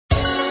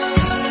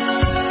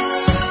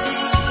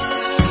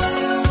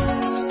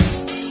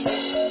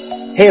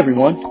Hey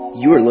everyone,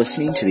 you are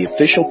listening to the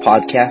official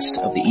podcast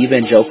of the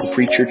Evangelical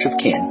Free Church of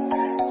Canton,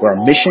 where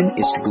our mission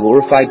is to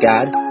glorify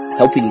God,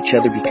 helping each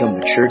other become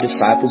mature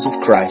disciples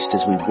of Christ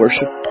as we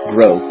worship,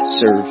 grow,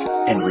 serve,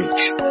 and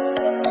reach.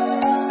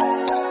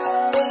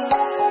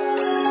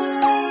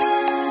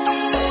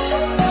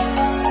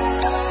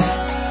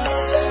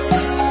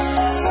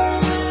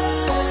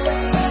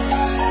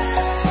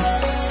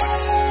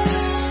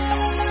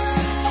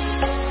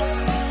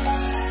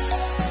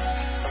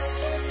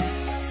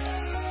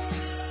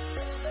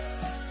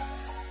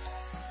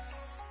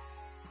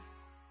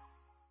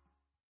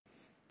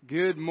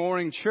 Good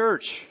morning,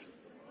 church.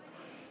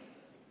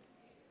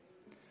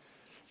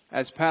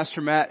 As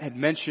Pastor Matt had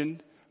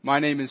mentioned, my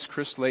name is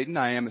Chris Layton.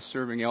 I am a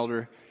serving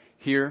elder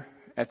here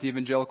at the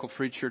Evangelical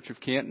Free Church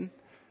of Canton.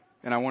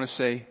 And I want to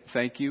say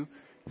thank you.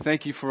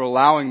 Thank you for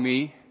allowing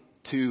me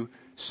to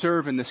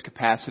serve in this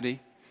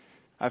capacity.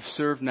 I've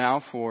served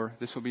now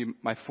this will be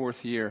my fourth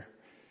year.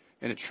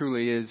 And it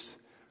truly is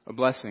a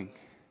blessing.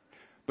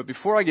 But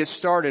before I get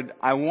started,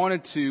 I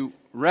wanted to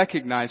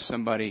recognize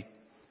somebody.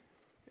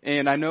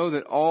 And I know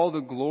that all the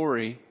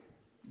glory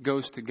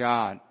goes to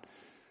God.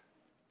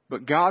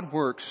 But God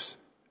works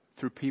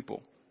through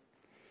people.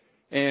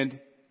 And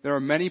there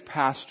are many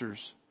pastors,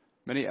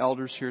 many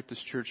elders here at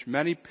this church,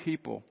 many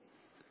people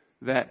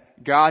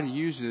that God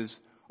uses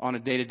on a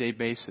day-to-day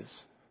basis.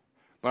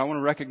 But I want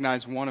to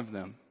recognize one of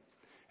them,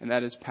 and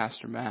that is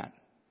Pastor Matt.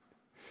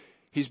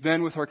 He's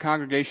been with our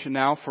congregation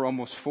now for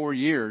almost 4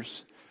 years,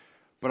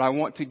 but I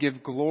want to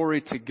give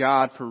glory to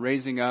God for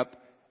raising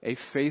up a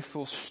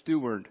faithful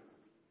steward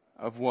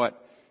of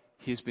what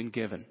he's been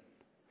given.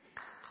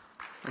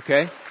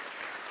 Okay?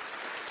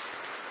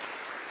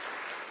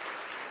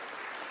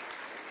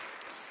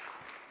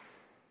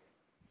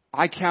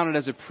 I count it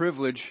as a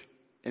privilege,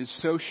 and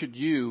so should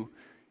you,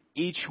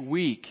 each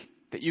week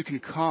that you can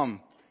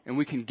come and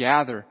we can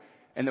gather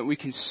and that we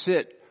can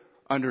sit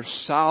under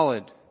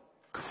solid,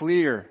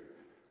 clear,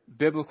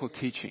 biblical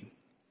teaching.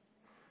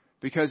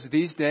 Because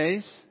these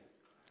days,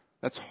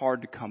 that's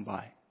hard to come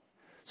by.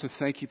 So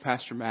thank you,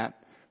 Pastor Matt,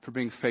 for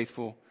being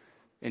faithful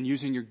and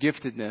using your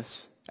giftedness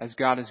as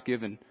God has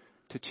given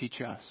to teach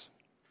us.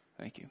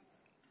 Thank you.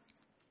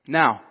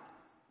 Now,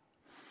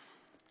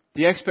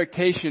 the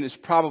expectation is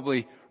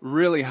probably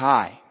really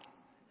high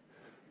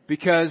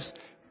because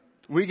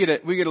we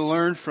get to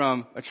learn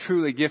from a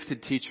truly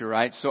gifted teacher,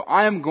 right? So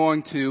I am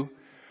going to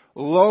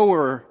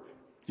lower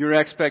your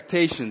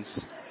expectations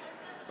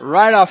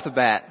right off the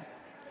bat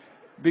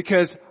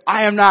because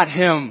I am not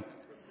him.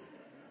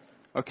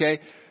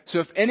 Okay? So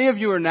if any of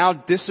you are now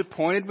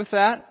disappointed with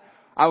that,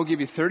 I will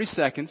give you 30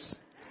 seconds.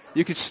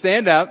 You can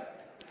stand up.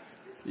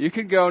 You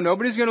can go.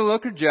 Nobody's going to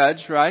look or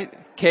judge, right?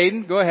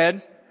 Caden, go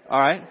ahead. All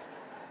right.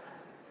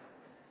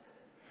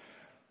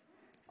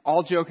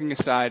 All joking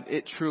aside,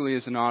 it truly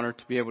is an honor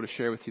to be able to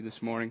share with you this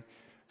morning.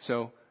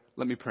 So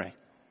let me pray.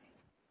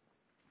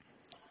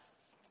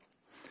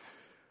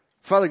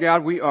 Father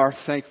God, we are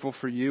thankful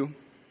for you.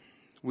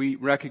 We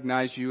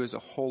recognize you as a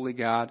holy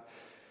God.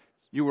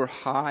 You are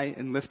high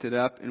and lifted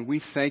up, and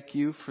we thank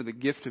you for the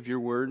gift of your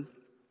word.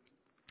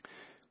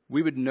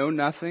 We would know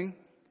nothing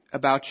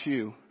about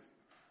you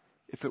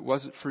if it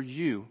wasn't for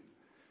you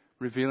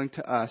revealing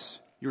to us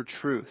your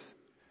truth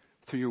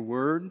through your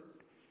word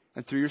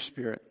and through your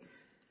spirit.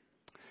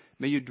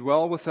 May you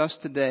dwell with us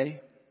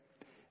today.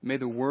 May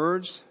the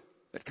words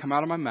that come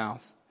out of my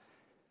mouth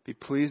be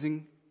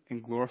pleasing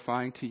and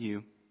glorifying to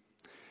you.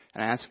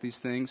 And I ask these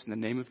things in the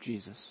name of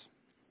Jesus.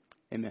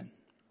 Amen.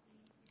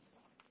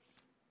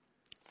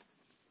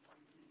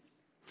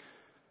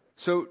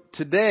 So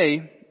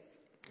today,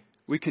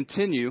 we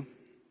continue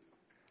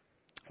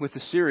with the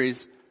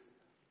series,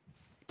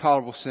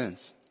 Tolerable Sins.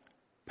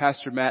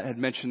 Pastor Matt had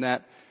mentioned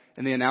that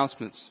in the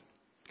announcements.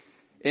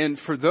 And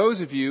for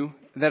those of you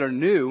that are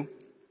new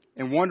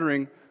and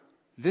wondering,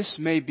 this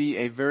may be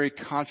a very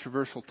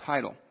controversial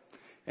title.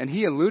 And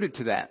he alluded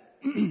to that.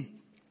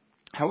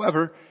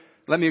 However,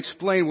 let me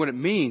explain what it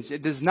means.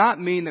 It does not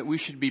mean that we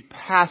should be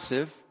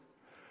passive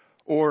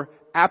or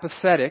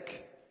apathetic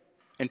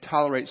and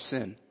tolerate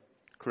sin.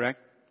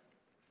 Correct?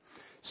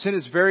 Sin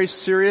is very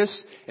serious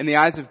in the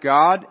eyes of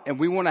God, and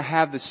we want to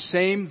have the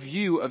same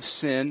view of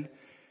sin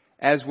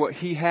as what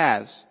He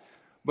has.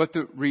 But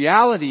the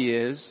reality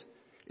is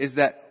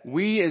that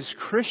we as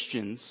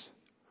Christians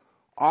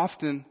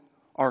often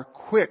are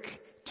quick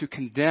to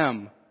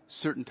condemn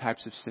certain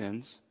types of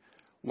sins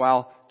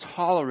while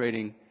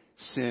tolerating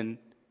sin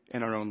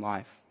in our own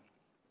life.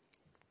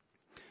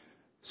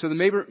 So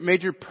the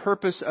major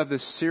purpose of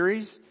this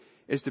series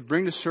is to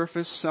bring to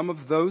surface some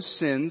of those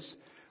sins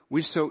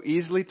we so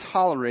easily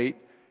tolerate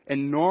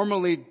and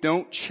normally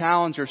don't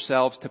challenge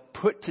ourselves to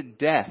put to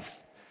death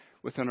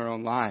within our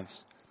own lives.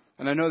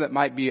 And I know that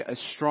might be a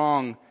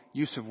strong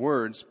use of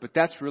words, but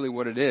that's really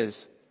what it is.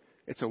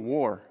 It's a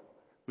war.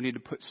 We need to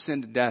put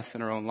sin to death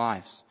in our own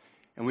lives.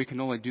 And we can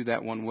only do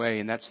that one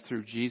way, and that's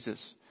through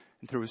Jesus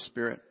and through His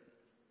Spirit.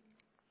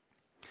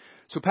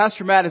 So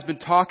Pastor Matt has been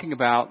talking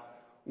about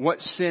what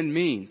sin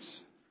means.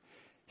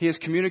 He has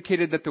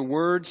communicated that the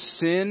word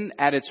sin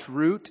at its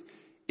root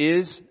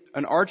is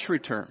an archery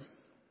term.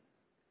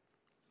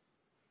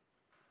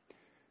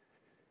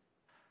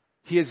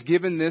 He has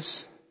given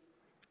this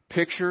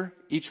picture,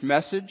 each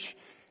message,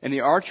 and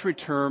the archery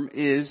term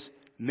is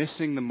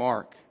missing the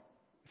mark.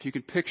 If you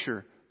can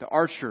picture the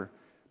archer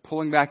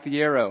pulling back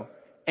the arrow,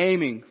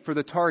 aiming for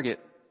the target,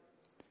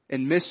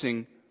 and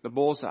missing the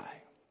bullseye.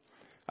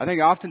 I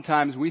think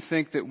oftentimes we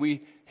think that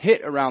we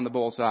hit around the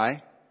bullseye,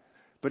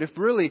 but if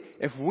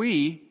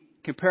we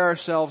compare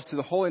ourselves to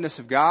the holiness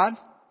of God,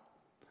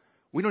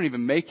 we don't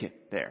even make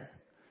it there.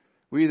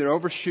 We either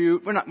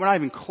overshoot, we're not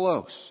even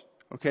close.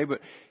 Okay, but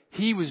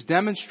he was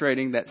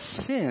demonstrating that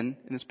sin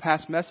in his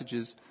past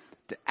messages,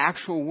 the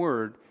actual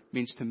word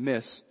means to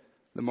miss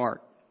the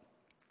mark.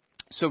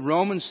 So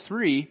Romans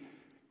 3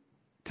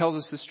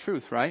 tells us this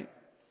truth, right?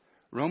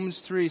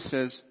 Romans 3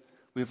 says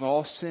we've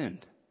all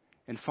sinned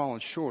and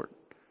fallen short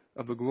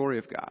of the glory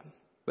of God.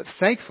 But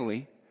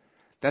thankfully,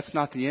 that's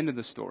not the end of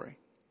the story.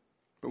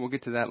 But we'll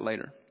get to that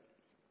later.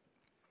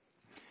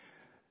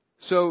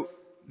 So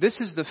this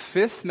is the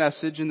 5th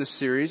message in the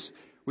series.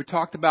 We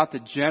talked about the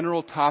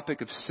general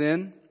topic of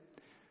sin.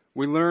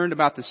 We learned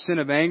about the sin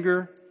of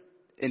anger,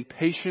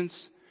 impatience,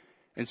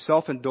 and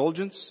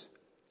self-indulgence.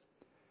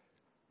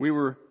 We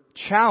were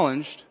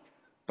challenged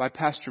by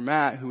Pastor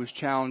Matt, who was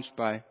challenged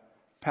by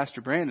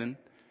Pastor Brandon,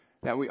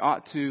 that we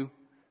ought to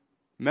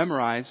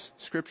memorize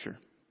Scripture.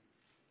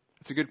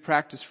 It's a good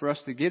practice for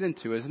us to get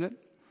into, isn't it?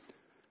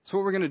 So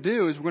what we're going to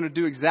do is we're going to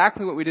do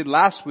exactly what we did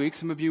last week.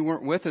 Some of you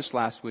weren't with us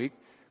last week,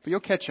 but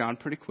you'll catch on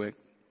pretty quick.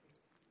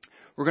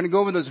 We're going to go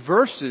over those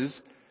verses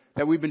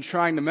that we've been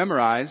trying to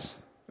memorize,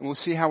 and we'll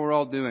see how we're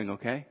all doing,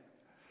 okay?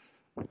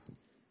 So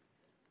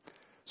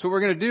what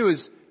we're going to do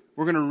is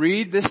we're going to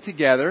read this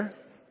together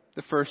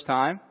the first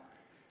time,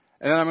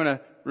 and then I'm going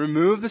to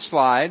remove the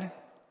slide,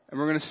 and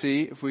we're going to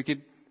see if we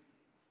could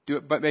do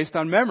it based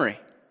on memory.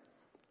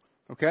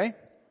 Okay?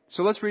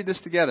 So let's read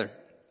this together.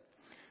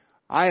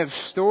 I have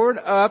stored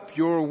up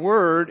your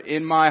word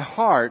in my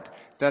heart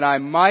that I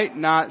might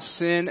not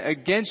sin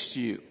against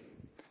you.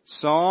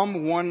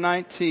 Psalm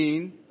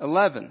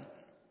 119:11.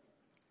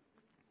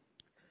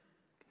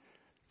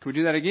 Can we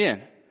do that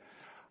again?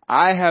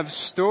 I have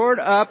stored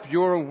up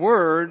your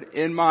word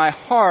in my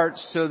heart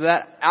so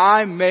that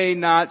I may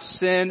not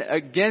sin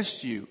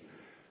against you.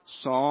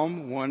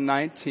 Psalm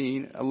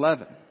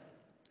 119:11.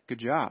 Good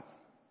job.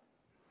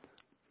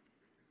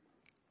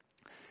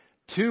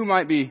 2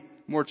 might be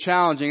more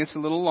challenging. It's a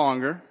little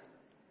longer.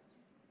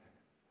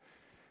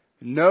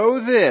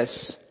 Know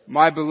this,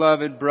 my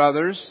beloved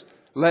brothers,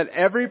 let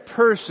every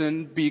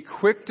person be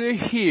quick to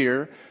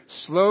hear,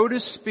 slow to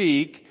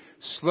speak,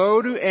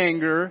 slow to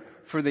anger,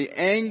 for the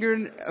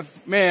anger of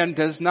man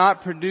does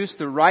not produce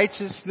the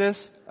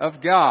righteousness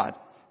of God.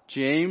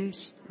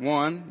 James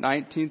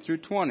 1:19 through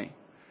 20.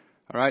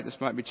 All right, this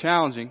might be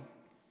challenging.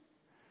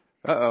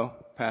 Uh-oh,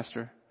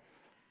 Pastor.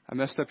 I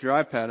messed up your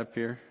iPad up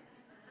here.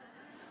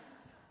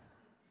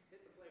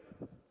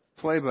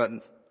 Play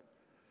button.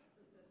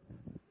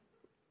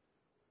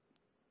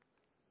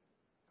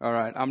 All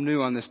right, I'm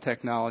new on this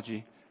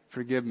technology.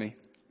 Forgive me.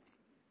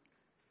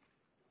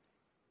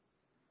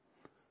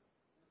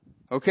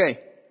 Okay,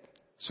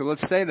 so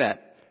let's say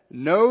that.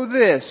 Know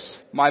this,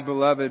 my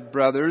beloved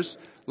brothers,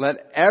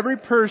 let every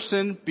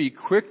person be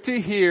quick to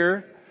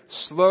hear,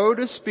 slow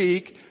to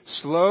speak,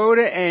 slow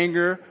to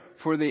anger,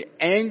 for the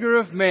anger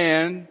of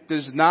man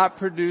does not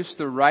produce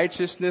the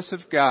righteousness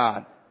of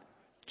God.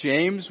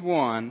 James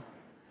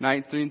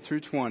 1:19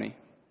 through 20.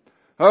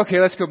 Okay,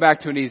 let's go back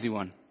to an easy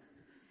one.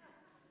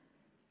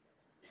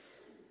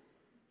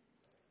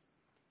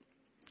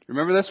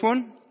 Remember this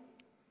one?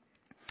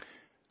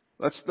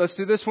 Let's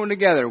do this one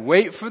together.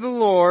 Wait for the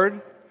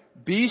Lord,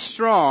 be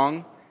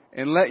strong,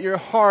 and let your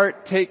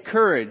heart take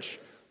courage.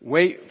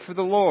 Wait for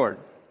the Lord.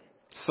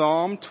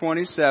 Psalm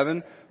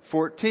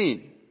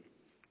 27:14.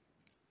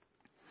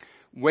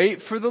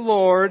 Wait for the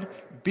Lord,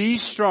 be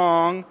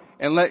strong,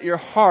 and let your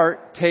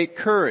heart take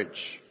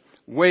courage.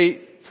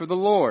 Wait for the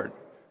Lord.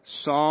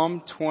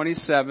 Psalm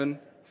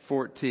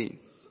 27:14.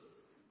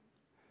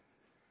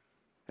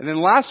 And then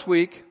last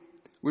week,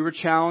 we were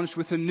challenged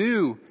with a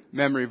new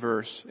memory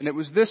verse, and it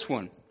was this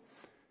one.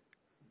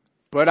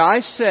 But I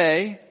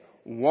say,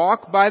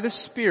 walk by the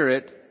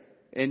Spirit,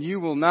 and you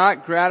will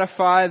not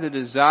gratify the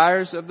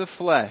desires of the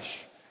flesh.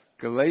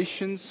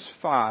 Galatians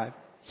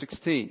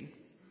 5:16.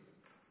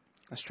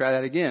 Let's try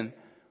that again.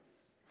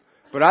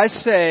 But I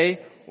say,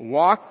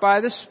 walk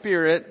by the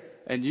Spirit,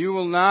 and you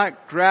will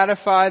not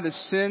gratify the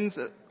sins...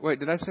 Wait,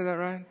 did I say that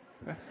right?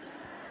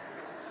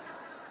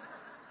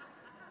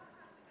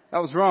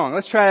 That was wrong.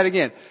 Let's try that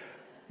again.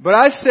 But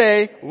I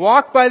say,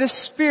 walk by the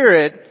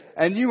Spirit,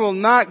 and you will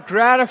not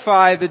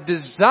gratify the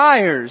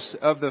desires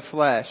of the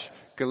flesh.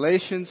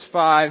 Galatians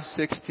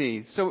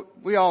 5:16. So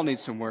we all need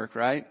some work,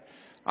 right?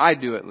 I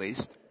do at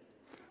least.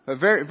 But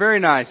very, very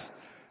nice.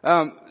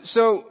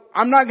 So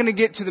I'm not going to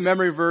get to the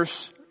memory verse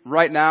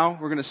right now.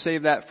 We're going to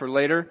save that for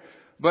later.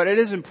 But it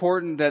is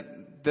important that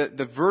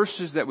the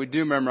verses that we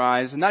do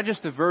memorize, and not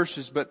just the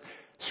verses, but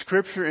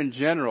Scripture in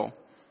general,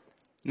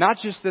 Not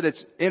just that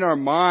it's in our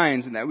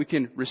minds and that we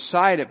can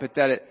recite it, but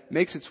that it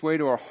makes its way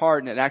to our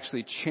heart and it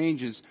actually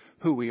changes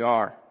who we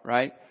are,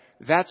 right?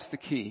 That's the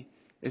key,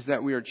 is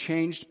that we are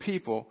changed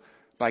people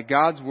by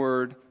God's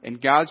Word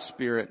and God's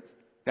Spirit,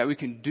 that we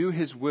can do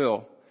His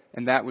will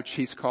and that which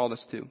He's called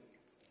us to.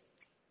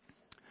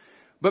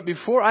 But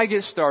before I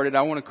get started,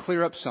 I want to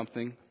clear up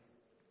something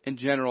in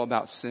general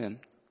about sin.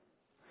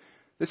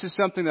 This is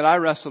something that I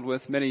wrestled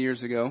with many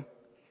years ago,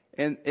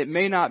 and it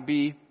may not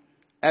be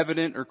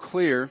evident or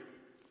clear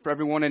for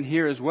everyone in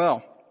here as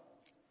well.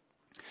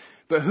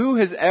 But who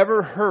has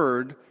ever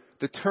heard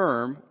the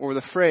term or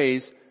the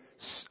phrase,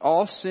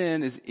 all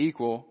sin is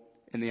equal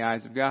in the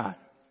eyes of God?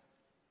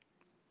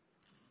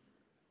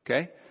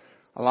 Okay?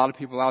 A lot of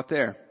people out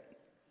there.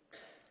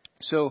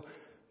 So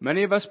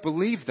many of us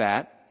believe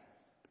that,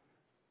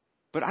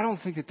 but I don't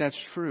think that that's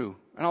true.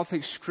 I don't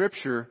think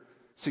Scripture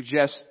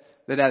suggests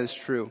that that is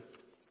true.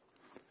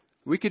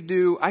 I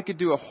could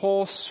do a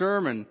whole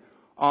sermon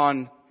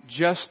on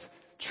just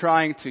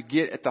trying to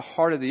get at the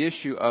heart of the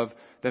issue of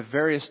the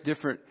various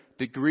different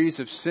degrees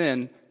of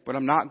sin, but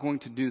I'm not going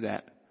to do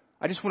that.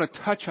 I just want to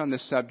touch on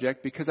this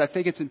subject because I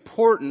think it's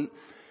important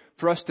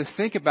for us to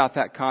think about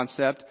that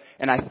concept,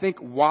 and I think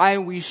why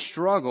we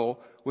struggle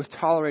with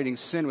tolerating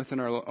sin within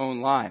our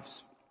own lives.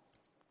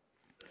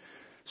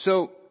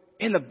 So,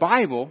 in the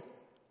Bible,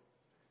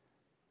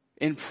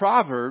 in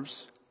Proverbs,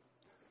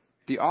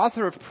 the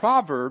author of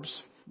Proverbs,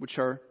 which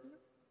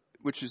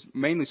is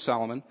mainly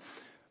Solomon,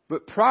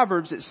 but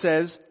Proverbs, it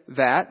says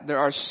that there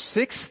are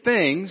 6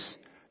 things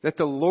that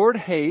the Lord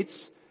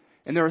hates,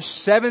 and there are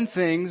 7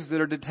 things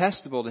that are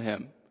detestable to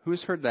Him. Who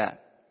has heard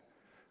that?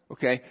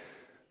 Okay,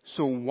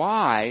 so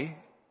why,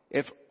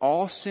 if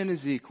all sin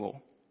is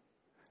equal,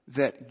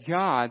 that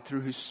God,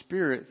 through His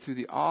Spirit, through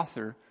the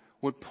author,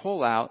 would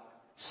pull out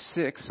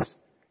 6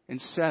 and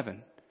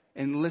 7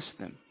 and list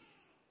them?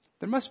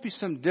 There must be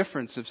some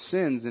difference of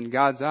sins in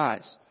God's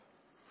eyes.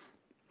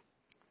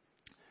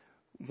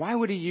 Why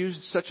would He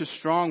use such a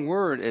strong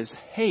word as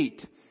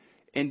hate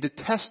and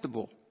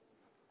detestable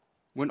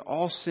when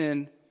all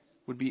sin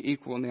would be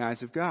equal in the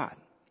eyes of God?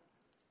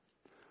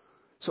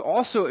 So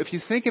also, if you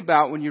think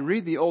about when you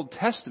read the Old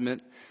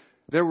Testament,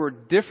 there were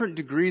different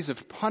degrees of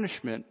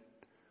punishment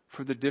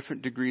for the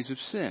different degrees of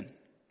sin.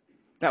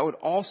 That would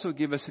also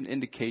give us an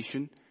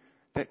indication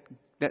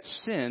that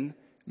sin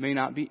may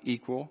not be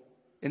equal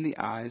in the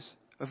eyes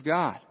of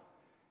God.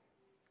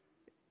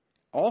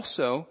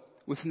 Also,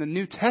 within the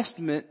New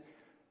Testament,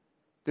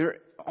 there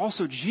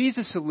also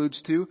Jesus alludes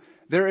to,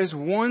 there is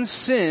one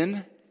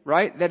sin,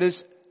 right, that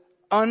is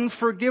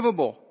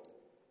unforgivable.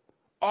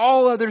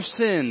 All other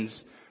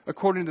sins,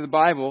 according to the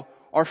Bible,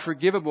 are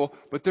forgivable,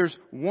 but there's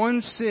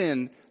one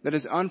sin that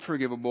is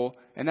unforgivable,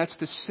 and that's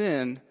the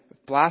sin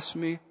of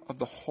blasphemy of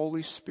the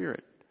Holy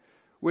Spirit,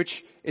 which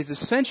is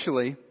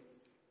essentially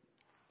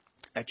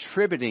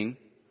attributing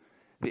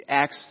the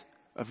acts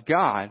of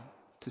God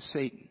to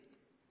Satan.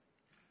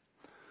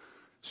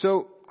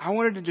 So I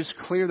wanted to just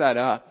clear that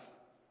up,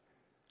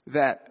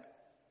 that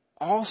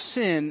all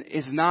sin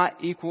is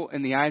not equal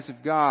in the eyes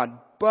of God,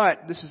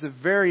 but this is a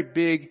very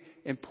big,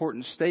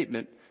 important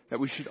statement that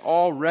we should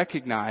all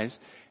recognize,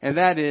 and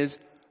that is,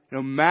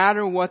 no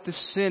matter what the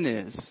sin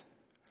is,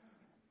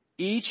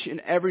 each and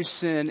every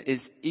sin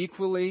is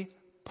equally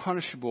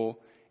punishable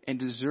and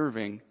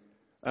deserving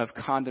of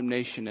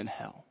condemnation in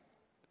hell.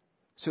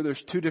 So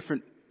there's two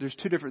different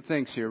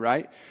things here,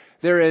 right?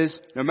 There is,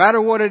 no matter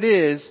what it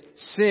is,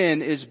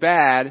 sin is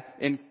bad,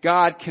 and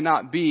God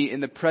cannot be in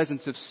the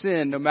presence of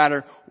sin, no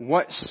matter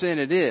what sin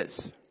it is.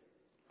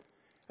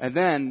 And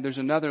then there's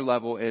another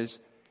level is,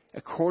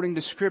 according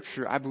to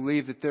Scripture, I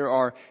believe that there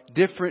are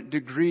different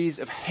degrees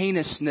of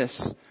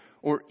heinousness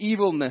or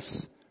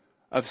evilness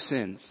of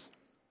sins.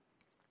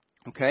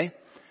 Okay?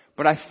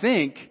 But I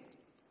think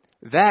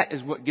that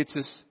is what gets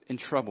us in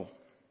trouble.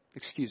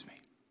 Excuse me.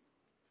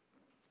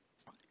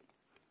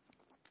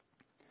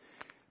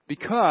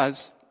 Because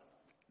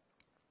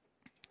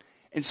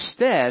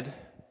instead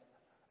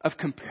of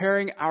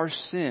comparing our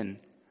sin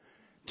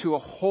to a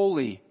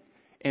holy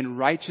and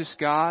righteous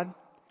God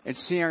and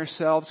seeing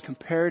ourselves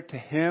compared to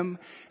Him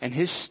and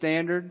His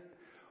standard,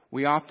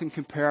 we often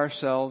compare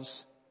ourselves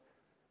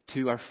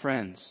to our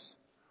friends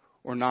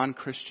or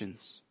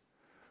non-Christians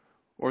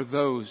or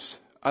those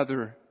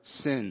other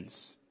sins.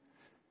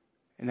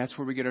 And that's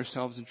where we get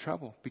ourselves in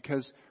trouble,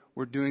 because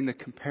we're doing the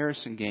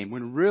comparison game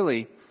when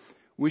really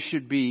we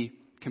should be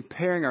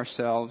comparing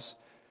ourselves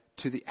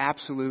to the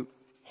absolute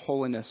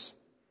holiness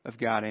of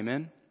God.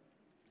 Amen?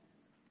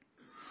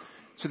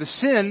 So the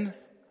sin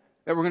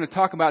that we're going to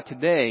talk about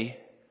today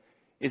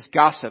is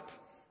gossip.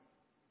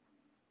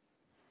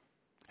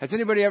 Has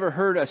anybody ever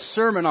heard a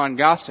sermon on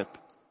gossip?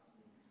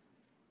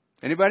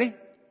 Anybody?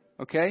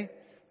 Okay.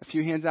 A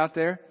few hands out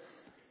there.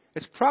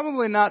 It's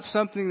probably not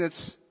something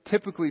that's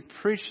typically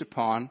preached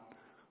upon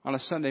on a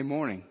Sunday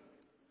morning.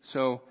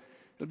 So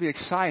it'll be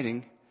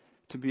exciting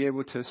to be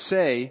able to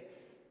say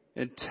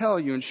and tell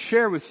you and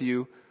share with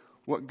you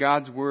what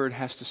God's Word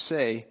has to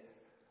say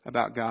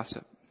about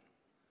gossip.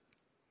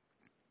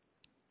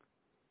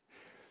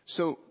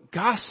 So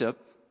gossip,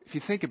 if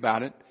you think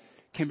about it,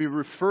 can be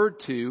referred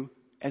to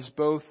as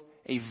both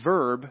a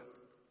verb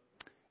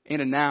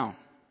and a noun.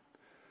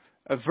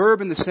 A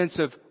verb in the sense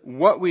of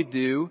what we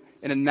do,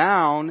 and a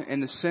noun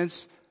in the sense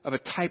of a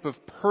type of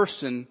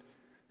person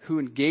who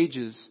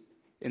engages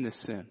in this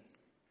sin.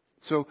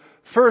 So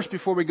first,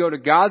 before we go to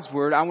God's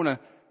Word, I want to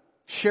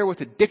share what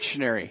the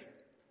dictionary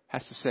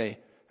has to say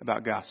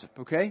about gossip,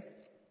 okay?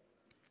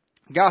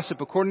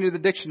 Gossip, according to the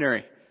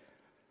dictionary,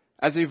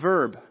 as a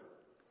verb,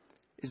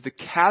 is the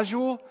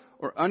casual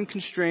or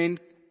unconstrained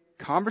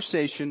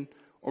conversation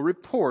or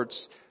reports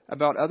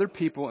about other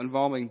people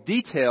involving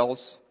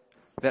details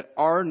that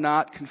are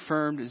not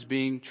confirmed as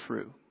being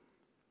true.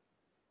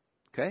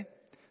 Okay?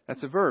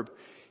 That's a verb.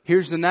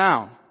 Here's the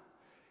noun.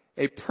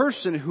 A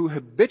person who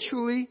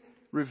habitually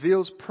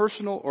reveals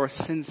personal or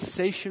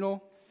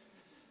sensational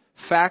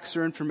facts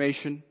or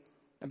information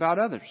about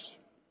others.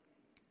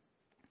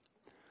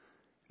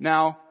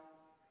 Now,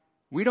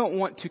 we don't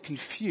want to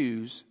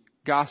confuse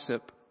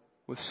gossip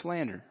with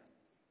slander.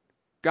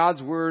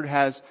 God's Word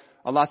has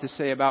a lot to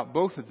say about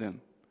both of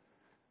them.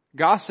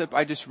 Gossip,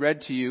 I just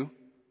read to you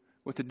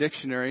what the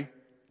dictionary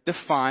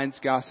defines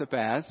gossip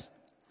as.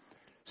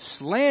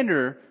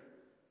 Slander,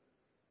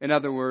 in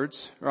other words,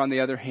 or on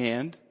the other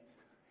hand,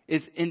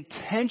 is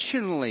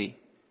intentionally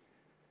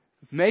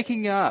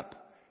making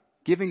up,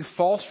 giving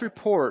false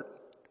report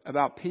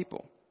about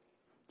people.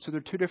 So they're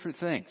two different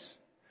things.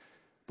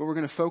 But we're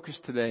going to focus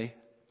today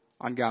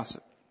on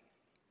gossip.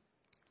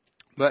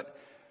 But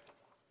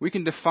we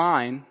can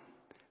define,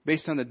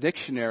 based on the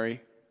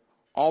dictionary,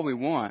 all we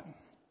want.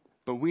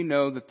 But we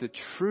know that the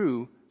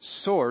true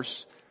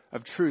source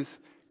of truth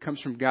comes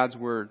from God's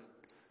Word.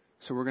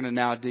 So we're going to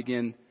now dig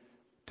in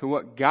to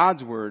what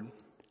God's Word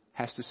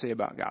has to say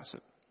about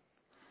gossip.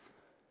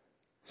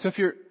 So if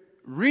you're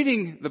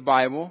reading the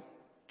Bible,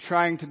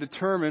 trying to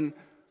determine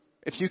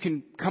if you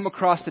can come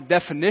across a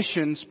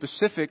definition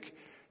specific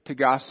to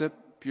gossip,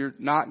 you're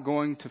not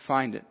going to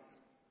find it.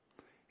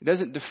 It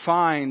doesn't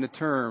define the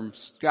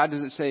terms. God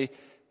doesn't say,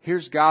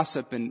 here's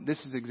gossip and this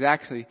is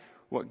exactly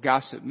what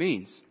gossip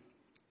means.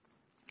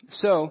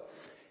 So,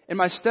 in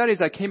my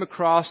studies, I came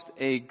across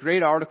a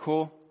great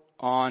article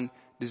on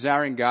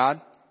desiring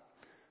God.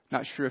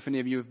 Not sure if any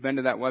of you have been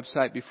to that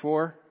website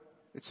before.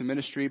 It's a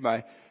ministry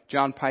by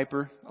John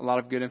Piper. A lot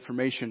of good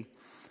information.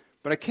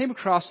 But I came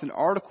across an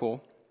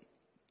article,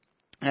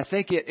 and I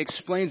think it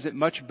explains it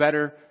much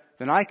better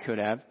than I could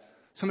have.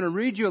 So I'm going to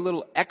read you a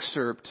little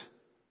excerpt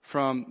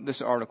from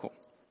this article.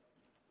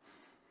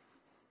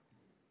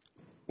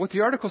 What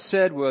the article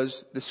said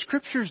was, the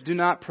Scriptures do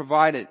not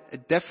provide a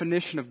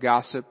definition of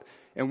gossip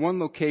in one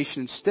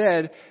location.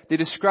 Instead, they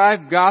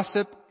describe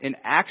gossip in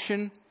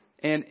action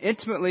and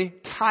intimately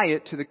tie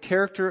it to the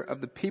character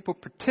of the people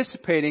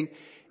participating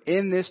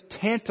in this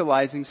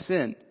tantalizing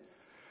sin.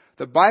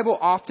 The Bible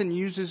often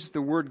uses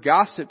the word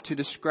gossip to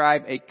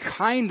describe a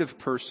kind of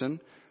person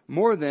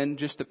more than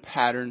just a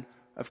pattern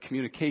of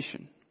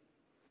communication.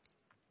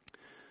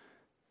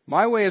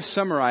 My way of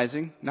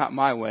summarizing, not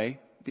my way,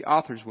 the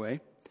author's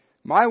way,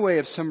 my way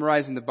of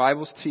summarizing the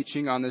Bible's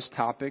teaching on this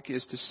topic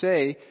is to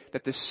say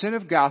that the sin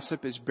of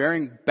gossip is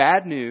bearing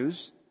bad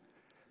news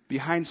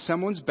behind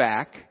someone's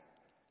back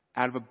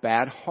out of a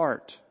bad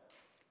heart.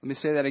 Let me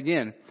say that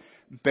again.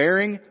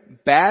 Bearing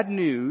bad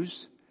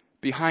news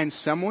behind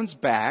someone's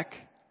back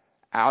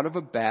out of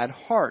a bad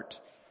heart.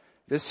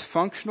 This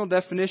functional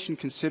definition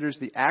considers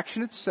the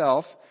action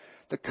itself,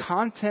 the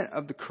content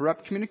of the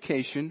corrupt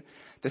communication,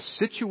 the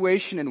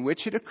situation in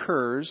which it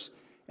occurs,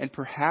 and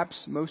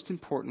perhaps most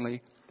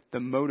importantly, the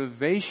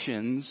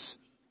motivations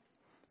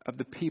of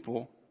the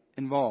people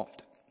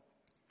involved.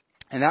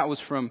 And that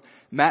was from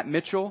Matt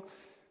Mitchell.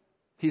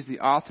 He's the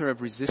author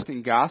of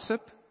Resisting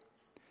Gossip,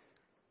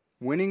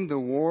 Winning the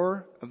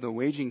War of the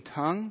Waging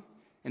Tongue,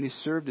 and he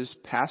served as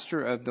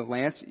pastor of the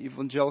Lance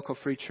Evangelical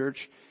Free Church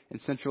in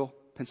Central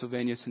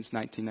Pennsylvania since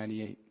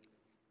 1998.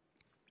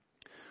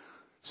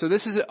 So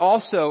this is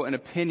also an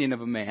opinion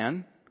of a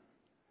man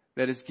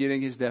that is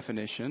getting his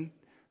definition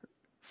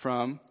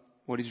from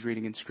what he's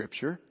reading in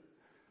Scripture.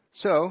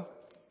 So,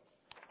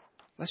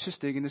 let's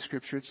just dig into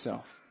Scripture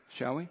itself,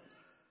 shall we?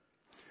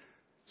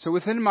 So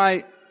within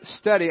my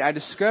study, I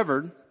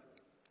discovered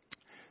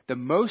the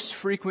most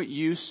frequent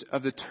use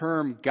of the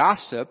term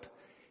gossip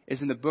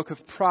is in the book of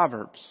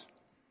Proverbs.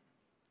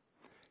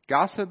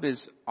 Gossip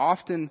is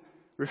often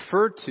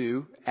referred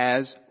to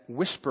as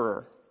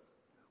whisperer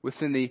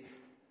within the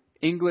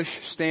English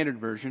Standard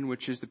Version,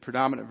 which is the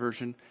predominant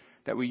version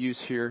that we use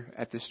here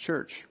at this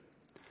church.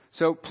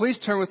 So please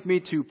turn with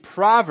me to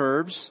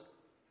Proverbs,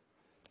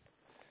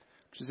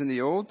 which is in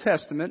the Old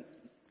Testament,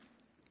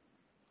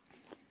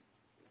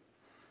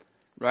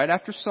 right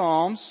after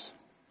Psalms.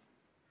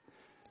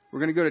 We're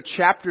going to go to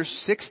chapter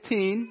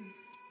 16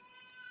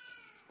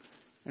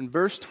 and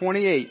verse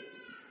 28.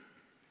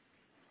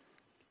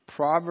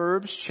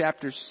 Proverbs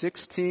chapter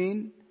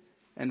 16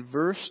 and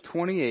verse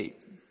 28.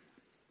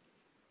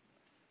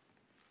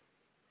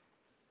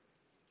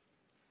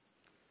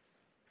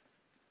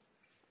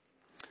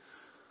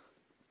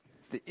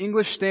 The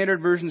English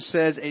Standard Version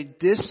says, a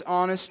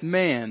dishonest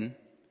man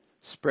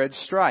spreads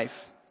strife,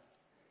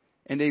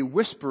 and a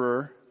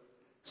whisperer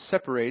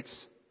separates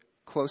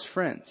close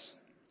friends.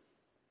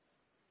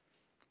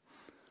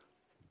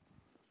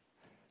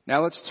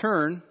 Now let's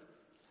turn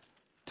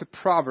to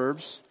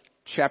Proverbs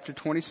chapter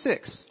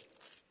 26.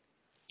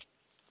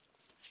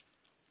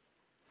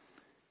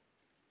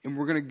 And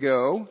we're going to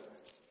go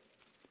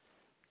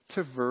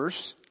to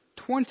verse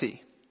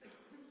 20.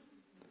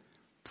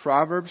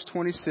 Proverbs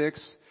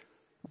 26,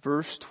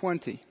 verse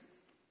 20.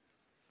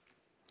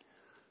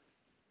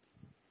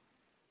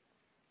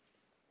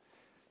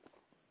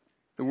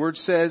 The word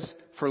says,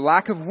 for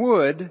lack of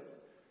wood,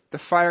 the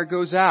fire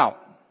goes out.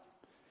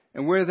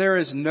 And where there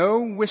is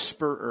no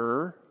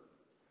whisperer,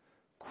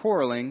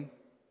 quarreling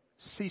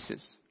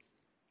ceases.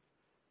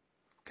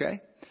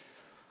 Okay?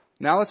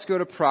 Now let's go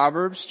to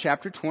Proverbs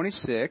chapter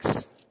 26,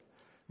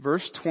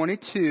 verse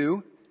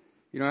 22.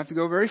 You don't have to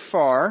go very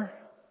far.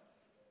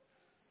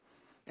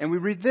 And we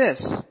read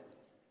this.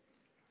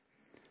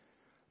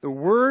 The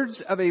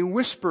words of a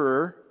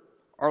whisperer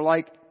are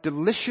like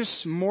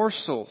delicious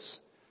morsels.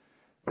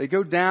 They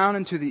go down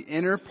into the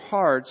inner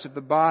parts of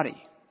the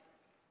body.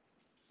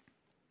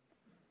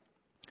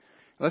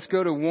 Let's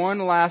go to one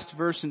last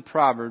verse in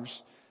Proverbs,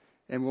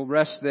 and we'll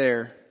rest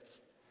there.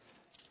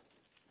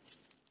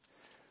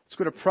 Let's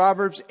go to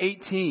Proverbs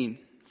 18.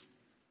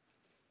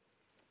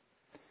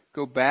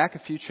 Go back a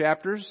few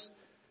chapters.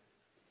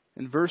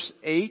 In verse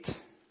 8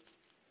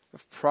 of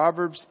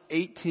Proverbs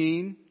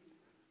 18,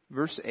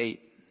 verse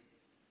 8.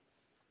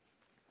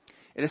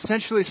 It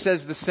essentially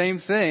says the same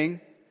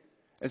thing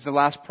as the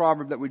last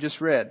proverb that we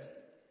just read.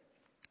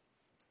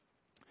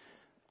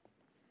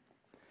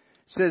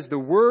 It says, the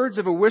words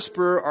of a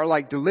whisperer are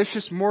like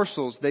delicious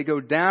morsels. They go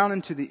down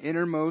into the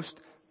innermost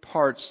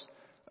parts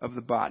of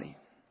the body.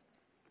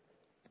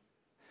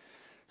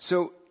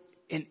 So,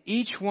 in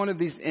each one of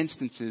these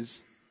instances,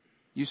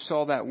 you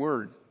saw that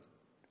word,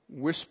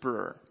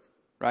 whisperer,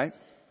 right?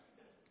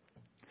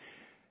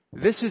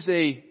 This is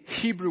a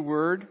Hebrew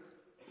word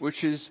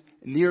which is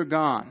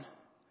nirgan,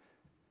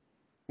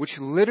 which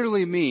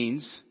literally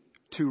means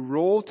to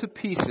roll to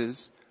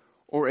pieces,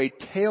 or a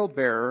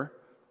talebearer,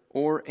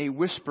 or a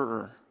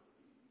whisperer.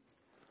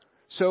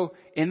 So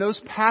in those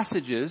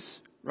passages,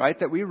 right,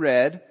 that we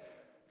read,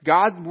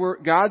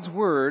 God's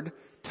Word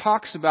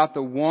talks about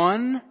the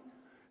one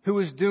who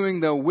is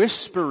doing the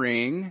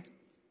whispering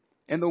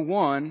and the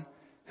one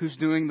who's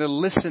doing the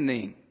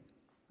listening,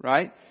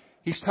 right?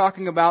 He's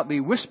talking about the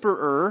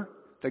whisperer,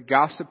 the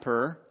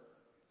gossiper,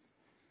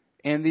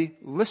 and the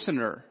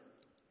listener.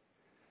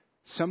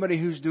 Somebody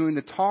who's doing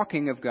the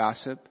talking of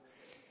gossip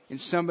and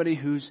somebody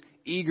who's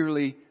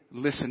eagerly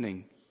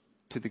listening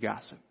to the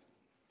gossip.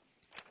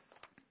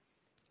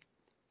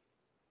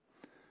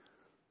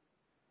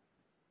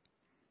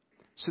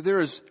 So there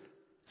is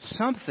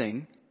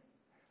something,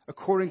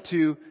 according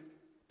to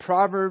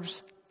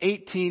Proverbs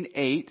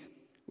 18:8,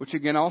 which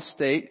again I'll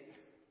state,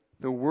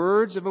 the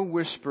words of a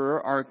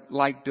whisperer are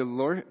like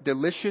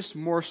delicious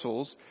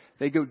morsels.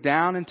 They go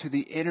down into the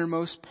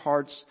innermost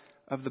parts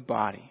of the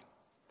body.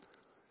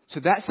 So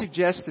that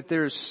suggests that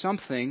there is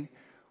something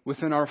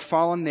within our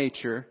fallen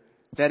nature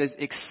that is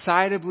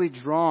excitably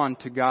drawn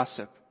to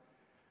gossip.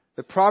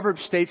 The proverb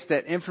states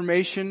that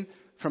information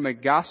from a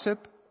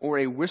gossip or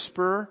a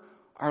whisperer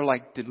are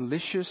like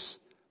delicious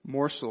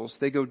morsels.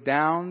 They go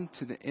down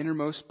to the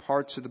innermost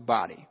parts of the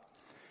body.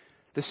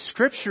 The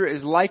Scripture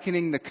is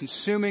likening the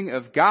consuming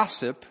of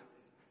gossip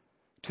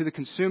to the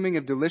consuming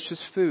of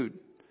delicious food.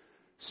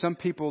 Some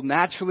people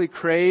naturally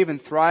crave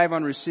and thrive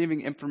on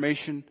receiving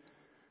information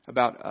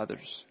about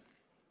others.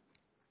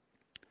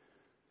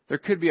 There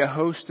could be a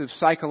host of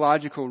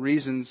psychological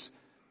reasons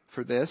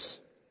for this.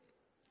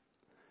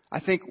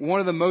 I think one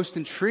of the most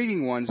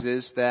intriguing ones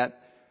is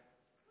that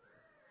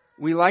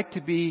we like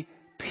to be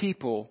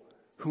people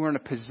who are in a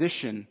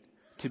position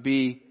to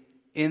be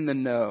in the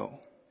know.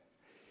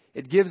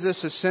 It gives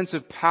us a sense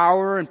of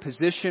power and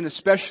position,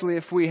 especially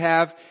if we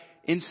have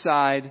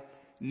inside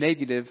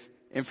negative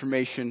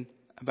information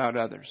about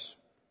others.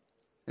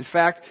 In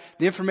fact,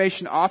 the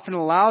information often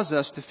allows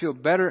us to feel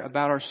better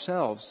about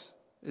ourselves.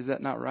 Is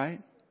that not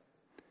right?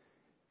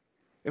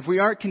 If we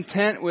aren't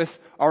content with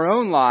our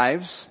own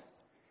lives,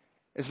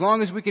 as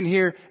long as we can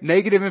hear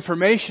negative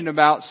information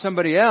about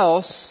somebody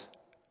else,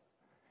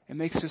 it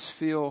makes us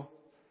feel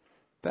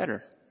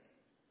better.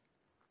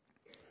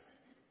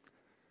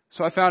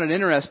 So I found it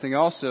interesting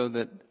also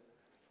that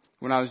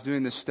when I was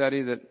doing this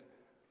study that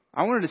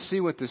I wanted to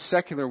see what the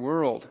secular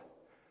world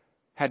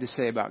had to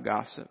say about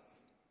gossip.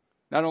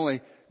 Not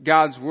only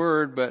God's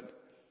Word, but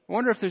I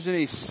wonder if there's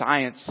any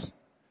science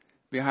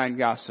behind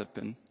gossip.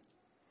 And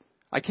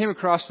I came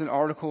across an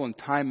article in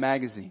Time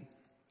magazine,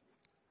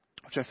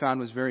 which I found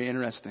was very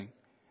interesting.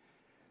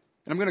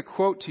 And I'm going to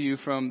quote to you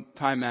from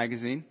Time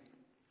magazine.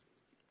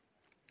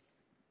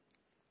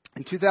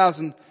 In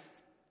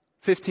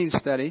 2015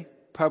 study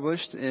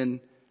published in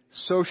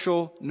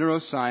Social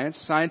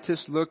Neuroscience,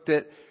 scientists looked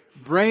at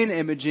brain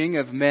imaging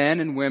of men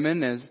and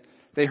women as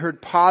they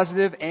heard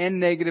positive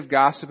and negative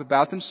gossip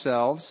about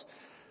themselves.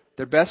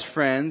 their best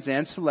friends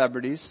and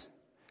celebrities,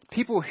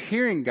 people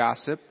hearing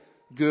gossip,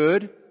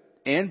 good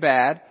and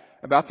bad,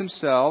 about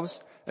themselves,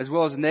 as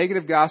well as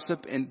negative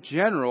gossip in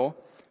general,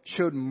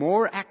 showed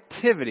more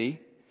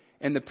activity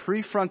in the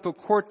prefrontal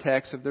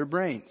cortex of their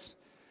brains,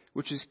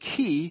 which is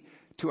key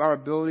to our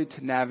ability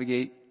to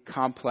navigate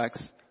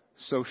complex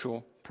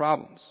social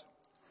problems.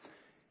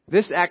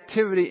 This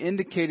activity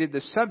indicated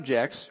the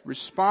subjects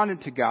responded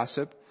to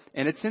gossip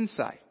and its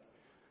insight.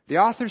 The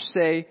authors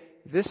say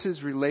this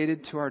is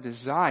related to our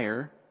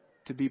desire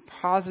to be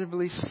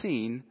positively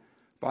seen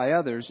by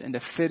others and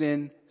to fit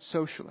in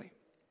socially,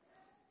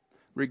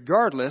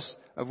 regardless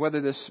of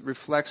whether this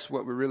reflects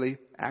what we're really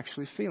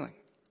actually feeling.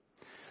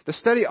 The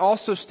study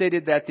also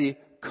stated that the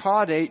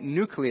caudate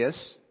nucleus,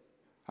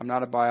 I'm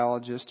not a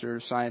biologist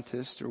or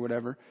scientist or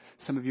whatever,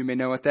 some of you may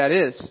know what that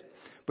is,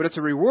 but it's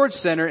a reward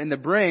center in the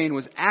brain,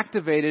 was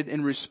activated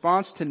in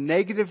response to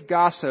negative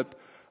gossip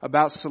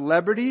about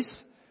celebrities.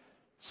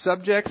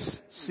 Subjects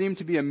seem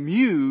to be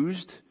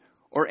amused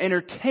or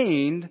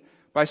entertained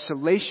by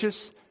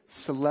salacious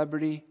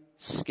celebrity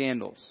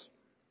scandals.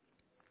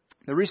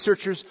 The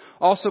researchers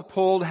also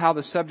polled how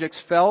the subjects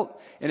felt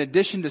in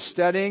addition to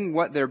studying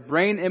what their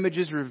brain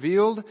images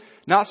revealed.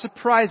 Not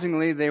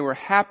surprisingly, they were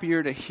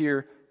happier to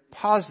hear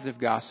positive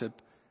gossip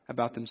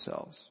about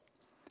themselves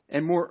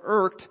and more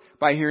irked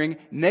by hearing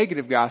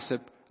negative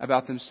gossip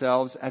about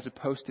themselves as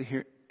opposed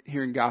to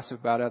hearing gossip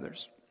about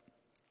others.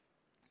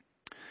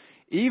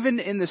 Even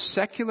in the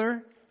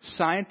secular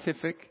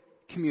scientific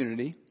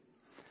community,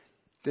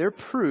 there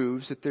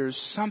proves that there's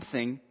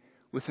something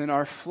within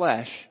our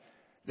flesh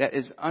that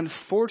is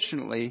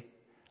unfortunately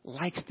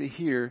likes to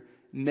hear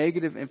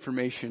negative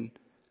information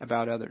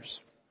about others.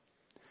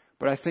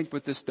 But I think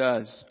what this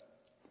does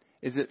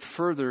is it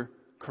further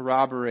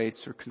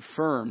corroborates or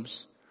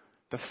confirms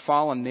the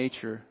fallen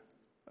nature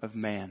of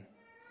man,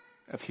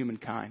 of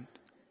humankind.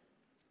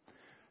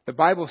 The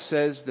Bible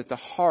says that the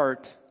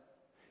heart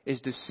is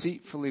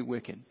deceitfully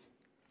wicked.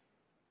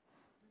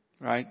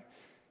 Right?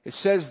 It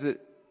says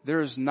that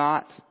there is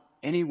not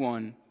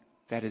anyone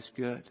that is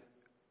good.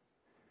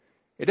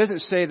 It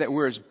doesn't say that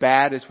we're as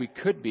bad as we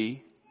could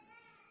be,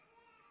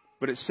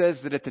 but it says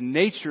that at the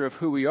nature of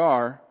who we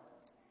are,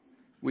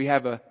 we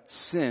have a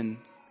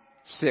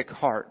sin-sick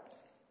heart.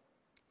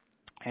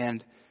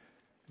 And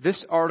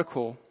this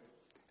article,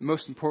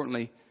 most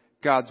importantly,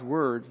 God's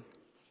Word,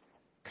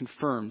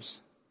 confirms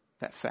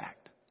that fact.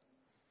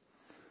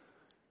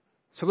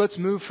 So let's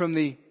move from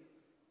the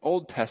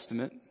Old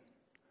Testament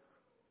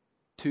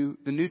to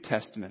the New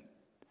Testament.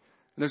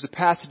 And there's a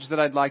passage that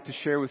I'd like to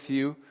share with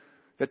you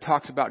that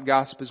talks about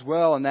gossip as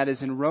well, and that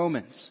is in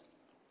Romans.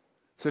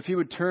 So if you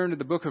would turn to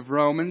the book of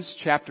Romans,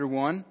 chapter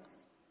 1.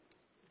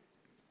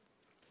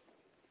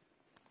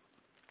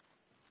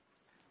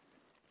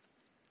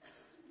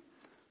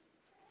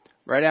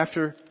 Right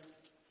after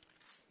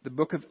the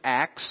book of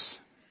Acts.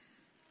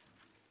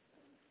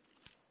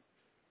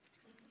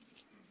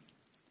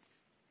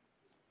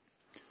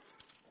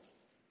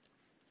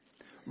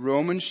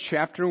 Romans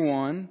chapter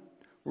 1.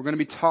 We're going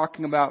to be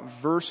talking about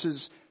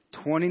verses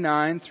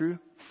 29 through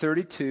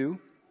 32.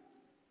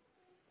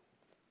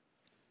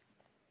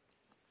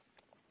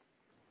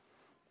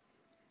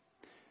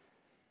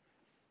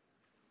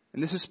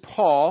 And this is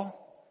Paul,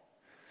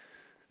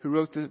 who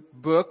wrote the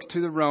book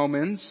to the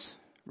Romans,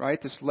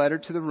 right? This letter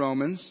to the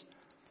Romans.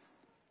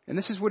 And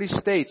this is what he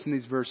states in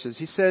these verses.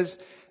 He says,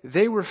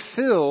 "They were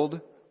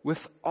filled with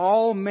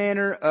all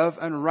manner of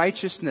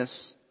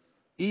unrighteousness,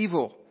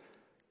 evil,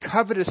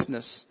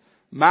 covetousness,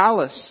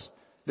 malice.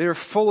 They are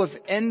full of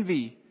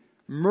envy,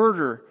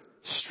 murder,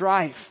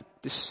 strife,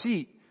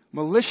 deceit,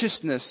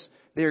 maliciousness.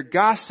 They are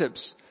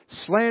gossips,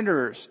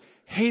 slanderers,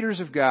 haters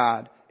of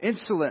God,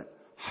 insolent,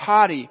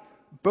 haughty,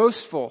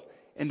 boastful,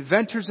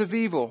 inventors of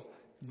evil,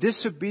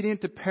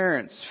 disobedient to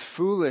parents,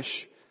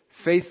 foolish,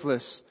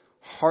 faithless,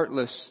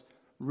 heartless,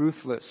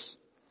 ruthless.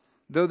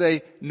 Though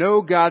they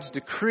know God's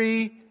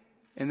decree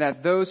and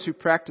that those who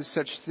practice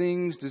such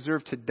things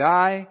deserve to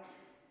die,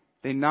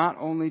 they not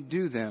only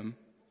do them,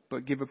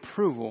 but give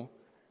approval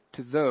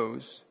to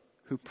those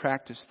who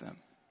practice them."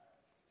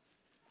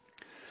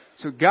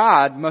 So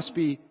God must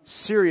be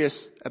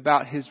serious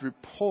about His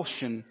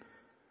repulsion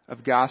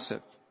of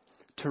gossip,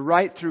 to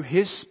write through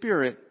His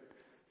Spirit,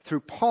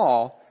 through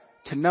Paul,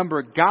 to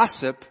number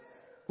gossip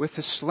with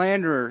the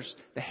slanderers,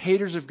 the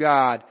haters of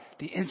God,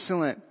 the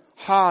insolent,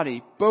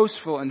 haughty,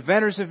 boastful,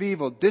 inventors of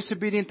evil,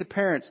 disobedient to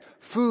parents,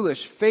 foolish,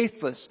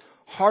 faithless,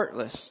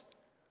 heartless,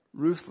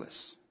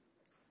 ruthless.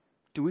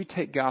 Do we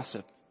take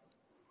gossip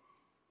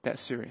that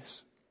serious?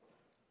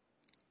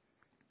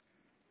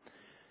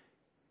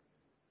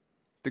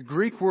 The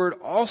Greek word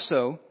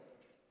also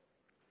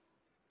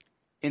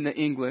in the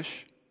English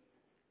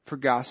for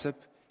gossip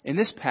in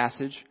this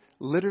passage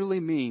literally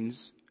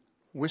means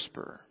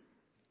whisperer.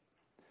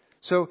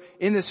 So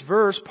in this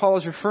verse, Paul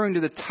is referring to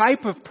the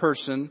type of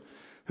person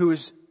who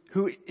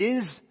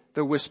is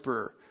the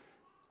whisperer,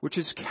 which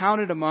is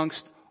counted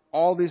amongst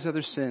all these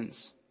other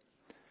sins.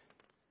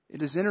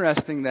 It is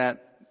interesting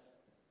that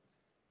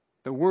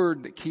the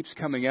word that keeps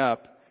coming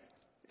up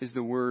is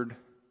the word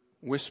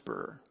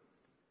whisperer,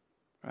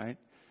 right?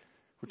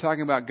 We're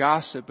talking about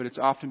gossip, but it's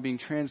often being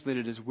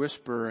translated as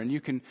whisperer. And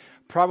you can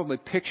probably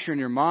picture in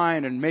your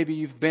mind, and maybe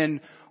you've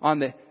been on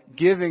the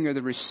giving or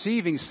the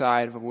receiving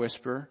side of a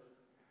whisper.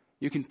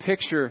 You can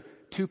picture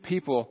two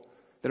people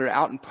that are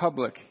out in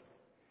public,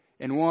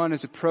 and one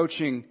is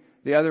approaching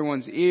the other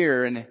one's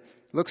ear and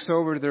looks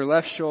over to their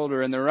left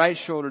shoulder and their right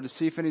shoulder to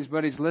see if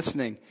anybody's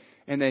listening.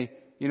 And they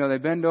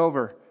bend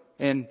over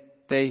and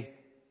they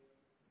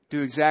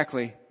do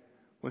exactly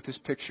what this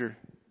picture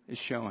is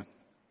showing.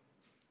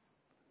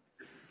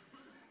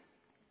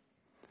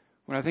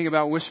 When I think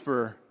about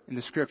whisperer in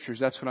the Scriptures,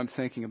 that's what I'm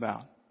thinking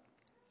about.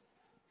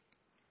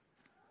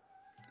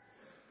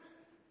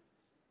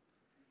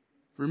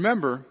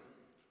 Remember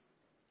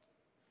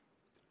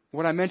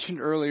what I mentioned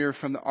earlier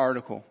from the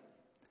article.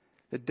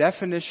 The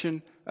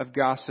definition of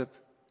gossip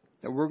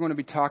that we're going to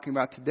be talking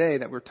about today,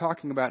 that we're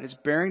talking about, is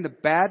bearing the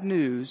bad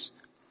news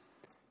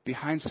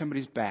behind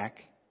somebody's back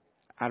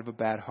out of a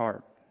bad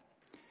heart.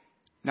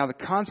 Now, the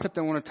concept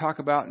I want to talk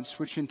about and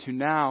switch into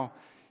now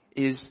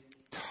is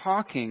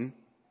talking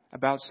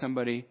about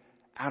somebody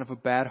out of a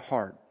bad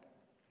heart.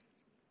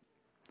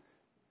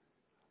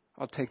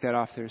 I'll take that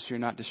off there so you're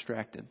not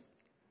distracted.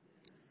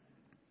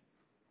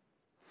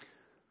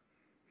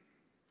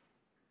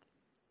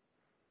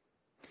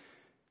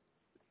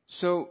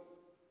 So,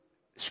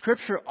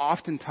 Scripture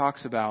often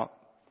talks about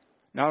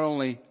not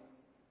only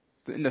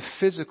in the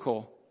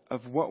physical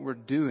of what we're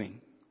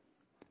doing,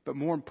 but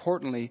more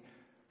importantly,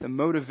 the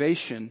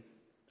motivation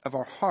of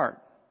our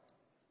heart.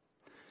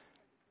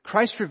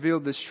 Christ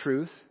revealed this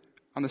truth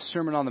on the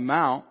Sermon on the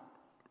Mount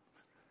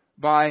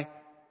by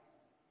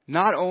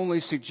not only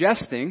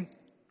suggesting,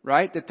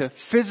 right, that the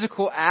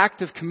physical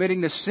act of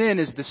committing the sin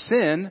is the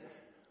sin,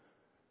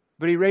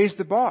 but He raised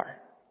the bar.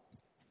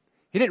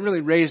 He didn't really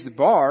raise the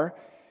bar.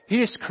 He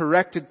just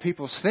corrected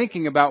people's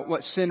thinking about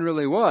what sin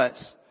really was.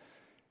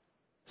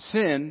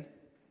 Sin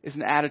is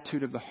an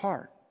attitude of the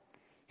heart.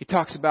 He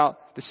talks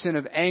about the sin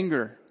of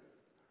anger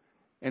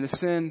and the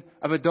sin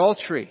of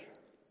adultery,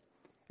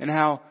 and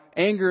how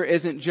anger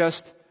isn't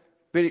just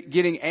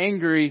getting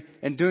angry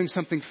and doing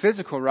something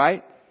physical,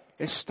 right?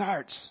 It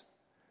starts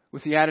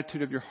with the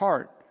attitude of your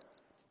heart.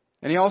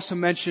 And he also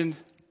mentioned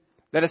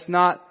that it's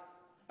not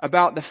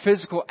about the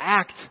physical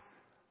act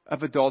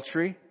of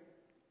adultery,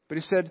 but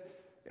he said,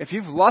 if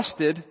you've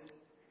lusted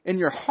in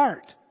your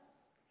heart,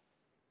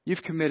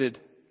 you've committed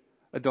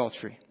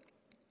adultery.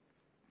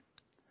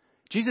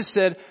 Jesus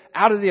said,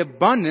 out of the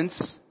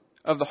abundance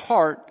of the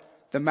heart,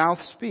 the mouth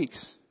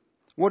speaks.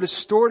 What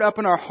is stored up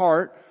in our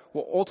heart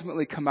will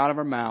ultimately come out of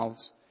our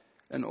mouths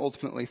and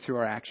ultimately through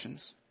our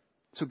actions.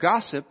 So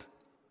gossip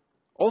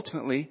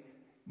ultimately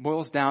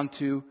boils down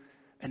to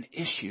an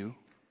issue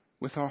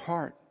with our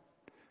heart.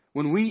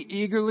 When we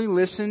eagerly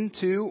listen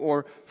to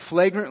or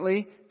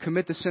flagrantly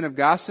commit the sin of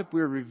gossip,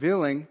 we are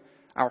revealing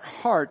our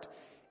heart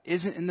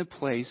isn't in the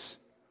place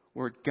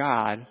where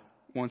God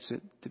wants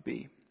it to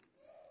be.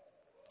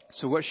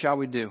 So what shall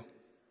we do?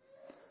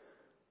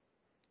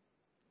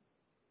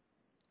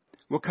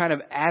 What kind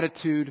of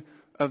attitude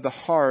of the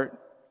heart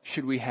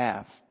should we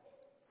have?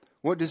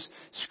 What does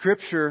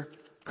Scripture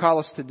call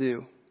us to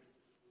do?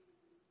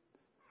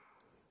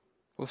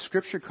 Well,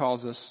 Scripture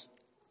calls us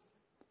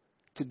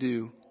to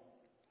do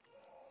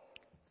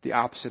the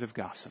opposite of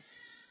gossip.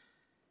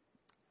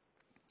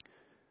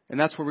 And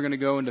that's where we're going to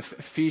go into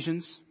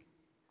Ephesians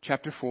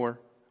chapter 4.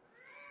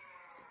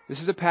 This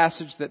is a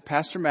passage that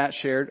Pastor Matt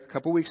shared a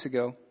couple weeks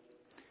ago.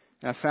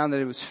 And I found that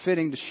it was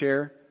fitting to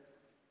share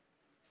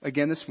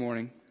again this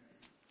morning.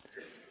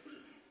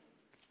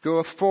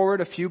 Go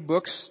forward a few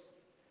books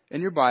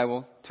in your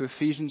Bible to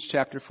Ephesians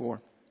chapter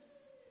 4.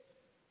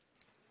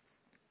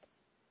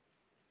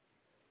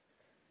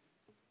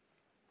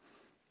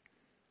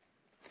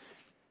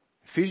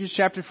 Ephesians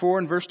chapter 4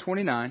 and verse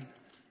 29.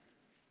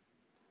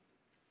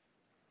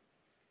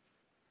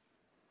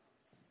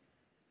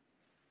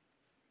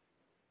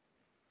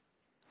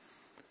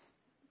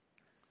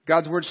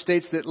 God's word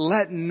states that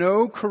let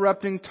no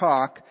corrupting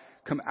talk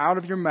come out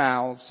of your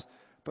mouths,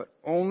 but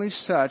only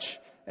such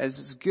as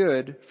is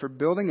good for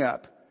building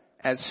up,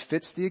 as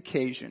fits the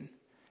occasion,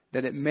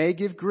 that it may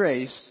give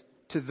grace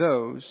to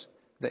those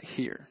that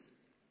hear.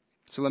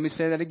 So let me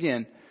say that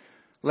again.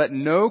 Let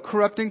no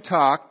corrupting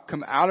talk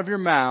come out of your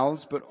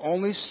mouths, but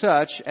only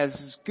such as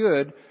is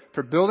good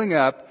for building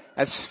up,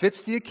 as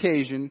fits the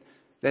occasion,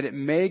 that it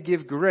may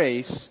give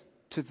grace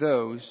to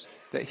those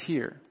that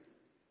hear.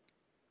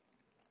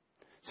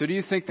 So do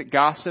you think that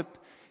gossip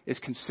is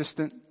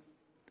consistent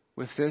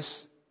with this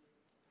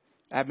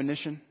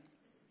admonition?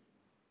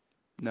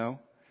 No.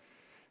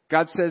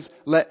 God says,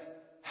 let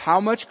how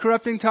much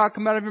corrupting talk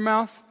come out of your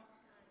mouth?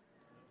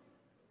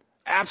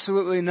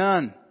 Absolutely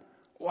none.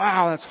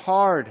 Wow, that's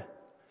hard.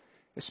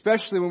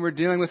 Especially when we're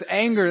dealing with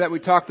anger that we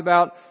talked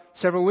about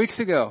several weeks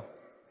ago.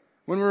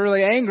 When we're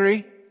really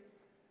angry,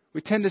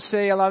 we tend to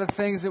say a lot of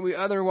things that we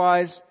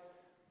otherwise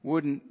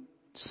wouldn't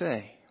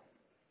say.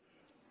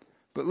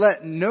 But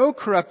let no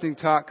corrupting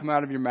talk come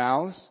out of your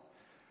mouths,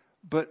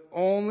 but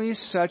only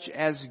such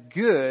as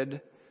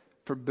good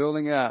for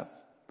building up.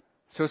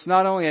 So it's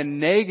not only a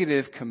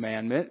negative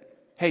commandment,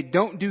 hey,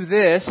 don't do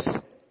this,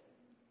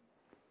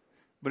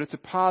 but it's a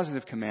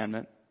positive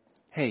commandment,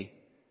 hey,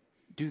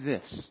 do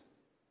this.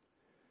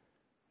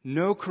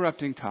 No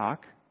corrupting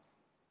talk,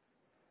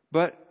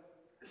 but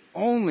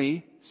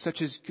only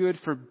such as good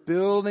for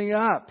building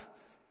up,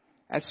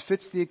 as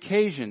fits the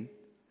occasion,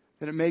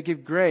 that it may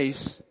give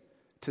grace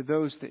to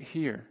those that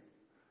hear.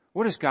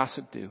 What does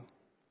gossip do?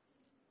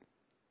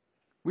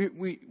 We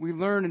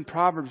learn in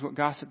Proverbs what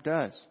gossip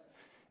does.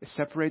 It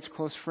separates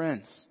close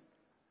friends.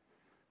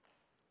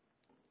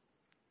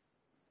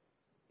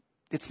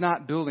 It's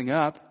not building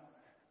up,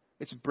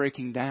 it's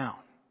breaking down.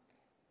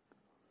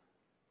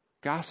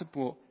 Gossip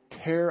will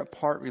tear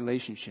apart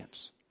relationships.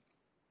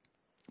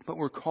 But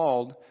we're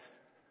called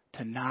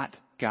to not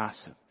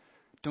gossip.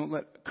 Don't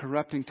let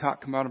corrupting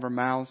talk come out of our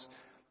mouths,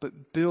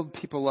 but build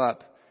people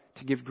up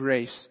to give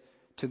grace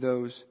to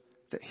those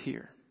that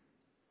hear.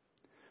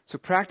 So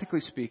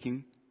practically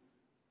speaking,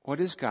 what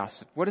is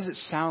gossip? What does it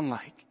sound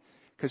like?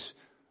 Because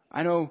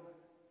I know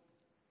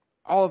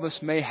all of us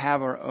may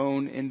have our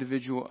own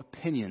individual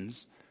opinions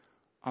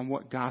on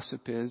what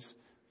gossip is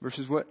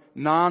versus what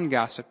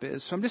non-gossip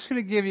is. So I'm just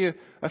going to give you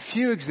a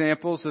few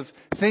examples of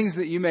things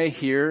that you may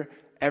hear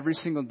every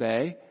single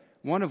day,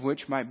 one of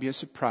which might be a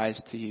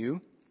surprise to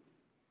you.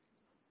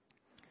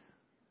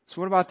 So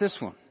what about this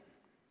one?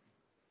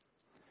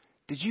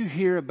 Did you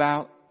hear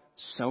about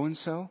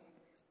so-and-so?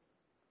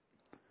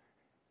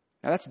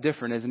 Now that's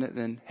different, isn't it,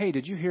 than, hey,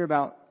 did you hear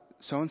about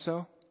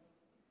so-and-so?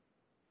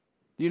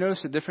 Do you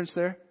notice the difference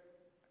there?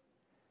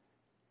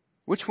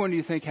 Which one do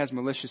you think has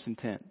malicious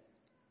intent?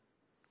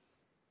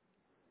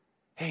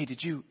 Hey,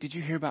 did you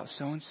hear about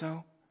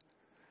so-and-so?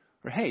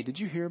 Or hey, did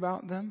you hear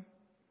about them?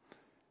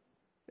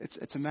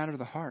 It's a matter of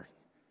the heart.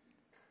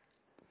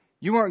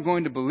 You aren't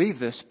going to believe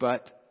this,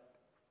 but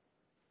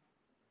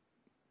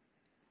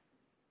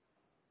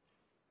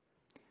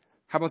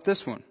how about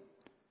this one?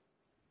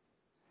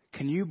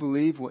 Can you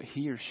believe what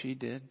he or she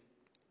did?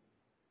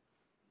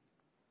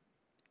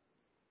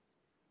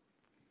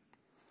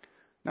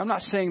 Now, I'm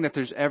not saying that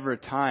there's ever a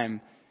time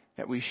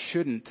that we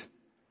shouldn't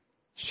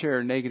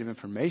share negative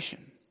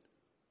information.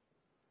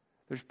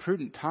 There's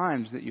prudent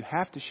times that you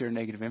have to share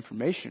negative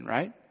information,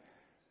 right?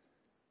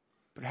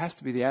 But it has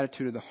to be the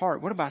attitude of the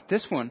heart. What about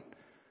this one?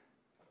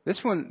 This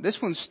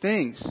one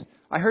stings.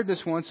 I heard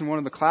this once in one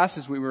of the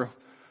classes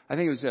I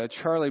think it was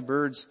Charlie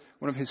Bird's,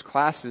 one of his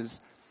classes,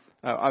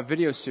 a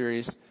video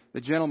series.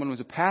 The gentleman was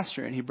a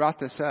pastor, and he brought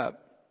this up.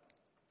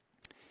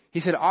 He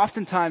said,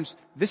 oftentimes,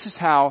 this is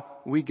how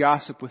we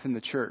gossip within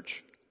the church.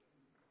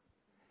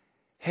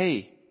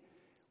 Hey,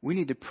 we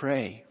need to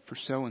pray for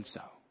so-and-so.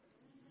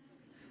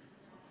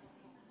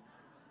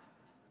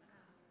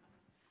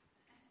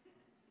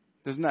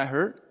 Doesn't that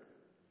hurt?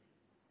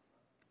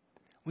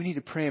 We need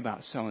to pray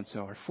about so-and-so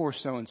or for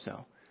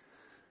so-and-so.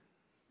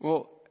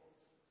 Well,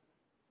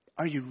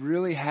 are you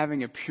really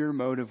having a pure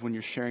motive when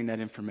you're sharing that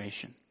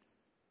information?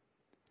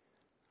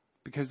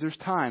 Because there's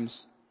times,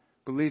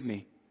 believe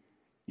me,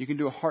 you can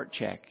do a heart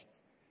check.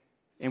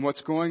 And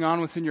what's going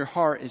on within your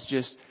heart is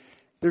just,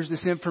 there's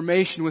this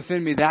information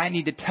within me that I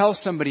need to tell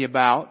somebody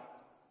about.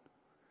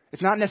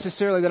 It's not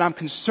necessarily that I'm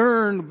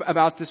concerned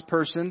about this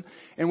person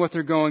and what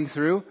they're going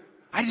through.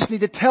 I just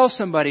need to tell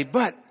somebody.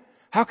 But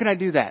how can I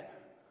do that?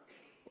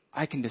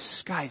 I can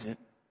disguise it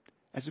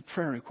as a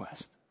prayer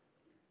request.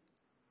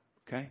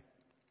 Okay?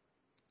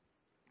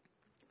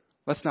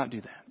 Let's not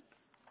do that.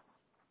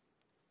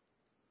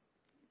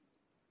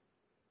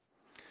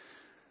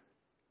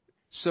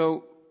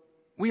 So,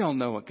 we all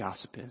know what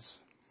gossip is.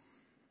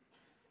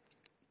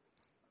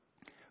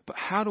 But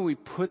how do we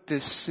put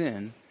this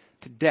sin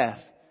to death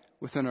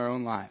within our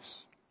own lives?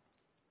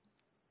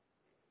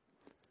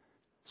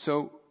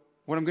 So,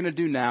 what I'm going to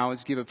do now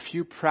is give a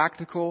few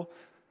practical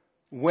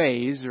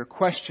ways or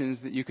questions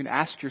that you can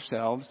ask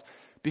yourselves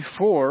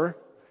before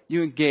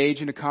you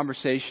engage in a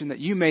conversation that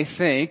you may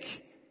think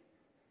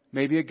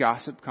may be a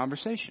gossip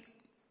conversation.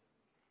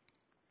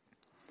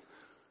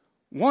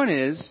 One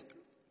is,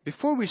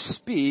 before we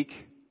speak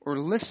or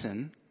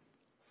listen,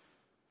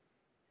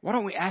 why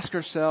don't we ask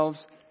ourselves,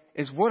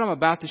 is what I'm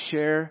about to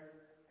share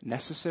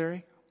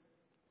necessary?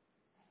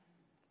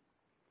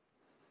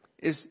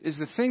 Is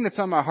the thing that's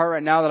on my heart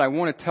right now that I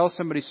want to tell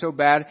somebody so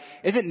bad,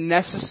 is it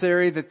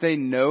necessary that they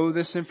know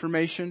this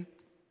information?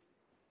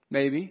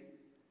 Maybe.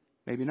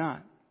 Maybe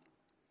not.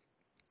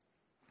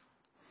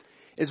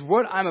 Is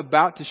what I'm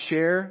about to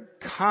share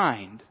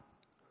kind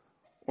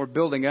or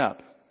building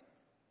up?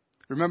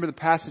 Remember the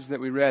passage that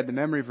we read, the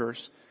memory verse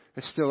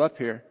that's still up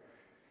here.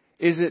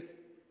 Is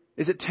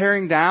it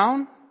tearing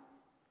down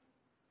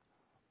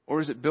or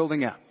is it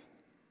building up?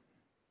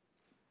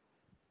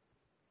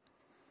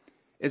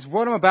 Is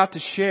what I'm about to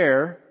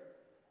share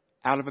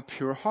out of a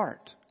pure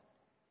heart?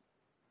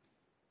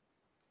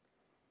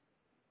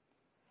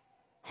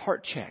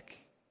 Heart check.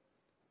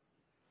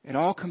 It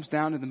all comes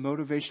down to the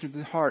motivation of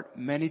the heart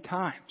many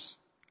times.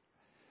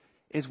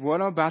 Is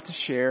what I'm about to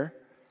share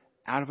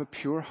out of a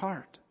pure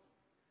heart?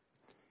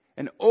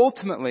 And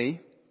ultimately,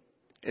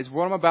 is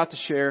what I'm about to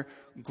share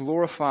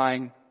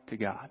glorifying to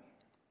God?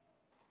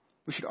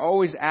 We should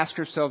always ask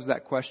ourselves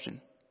that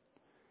question.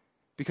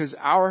 Because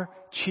our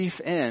chief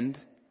end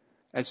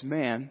as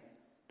man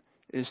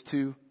is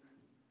to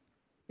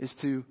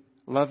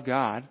love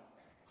God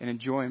and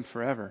enjoy Him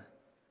forever,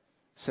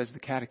 says the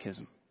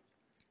Catechism.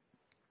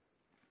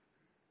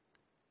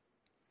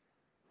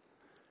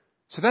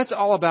 So that's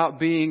all about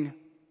being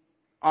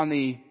on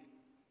the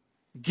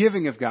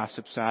giving of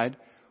gossip side.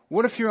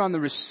 What if you're on the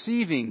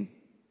receiving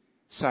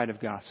side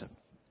of gossip?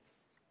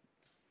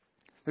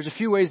 There's a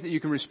few ways that you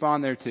can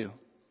respond there too.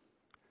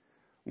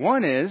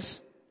 One is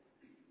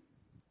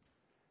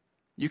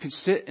you can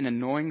sit in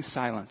annoying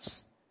silence.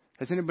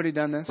 Has anybody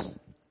done this?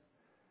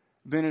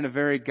 Been in a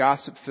very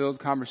gossip-filled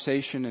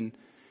conversation and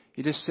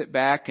you just sit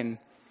back and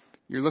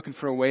you're looking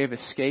for a way of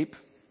escape,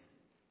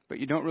 but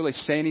you don't really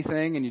say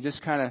anything and you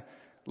just kind of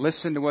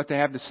listen to what they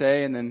have to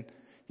say and then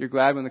you're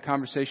glad when the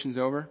conversation's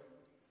over?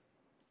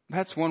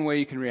 That's one way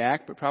you can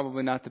react, but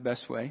probably not the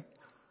best way.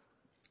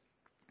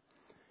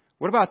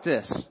 What about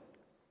this?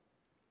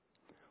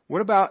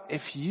 What about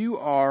if you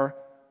are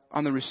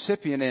on the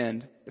recipient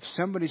end, if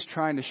somebody's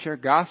trying to share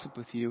gossip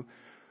with you,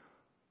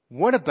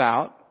 what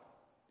about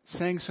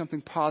saying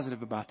something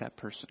positive about that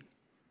person?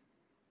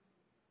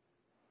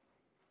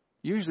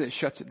 Usually it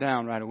shuts it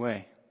down right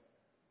away.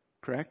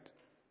 Correct?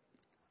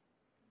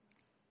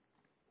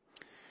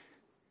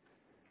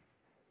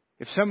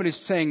 If somebody's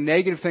saying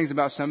negative things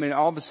about somebody and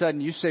all of a sudden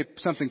you say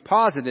something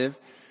positive,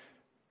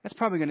 that's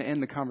probably going to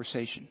end the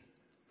conversation.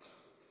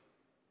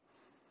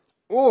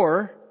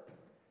 Or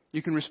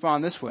you can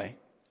respond this way.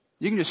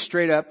 You can just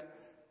straight up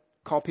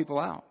call people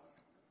out.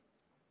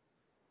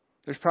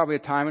 There's probably a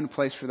time and a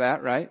place for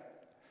that, right?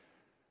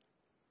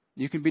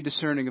 You can be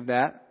discerning of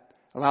that.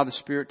 Allow the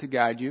Spirit to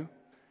guide you.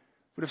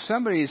 But if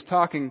somebody is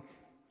talking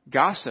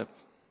gossip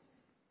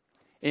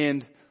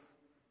and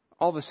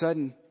all of a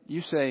sudden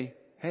you say,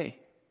 hey,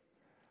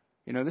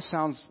 this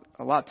sounds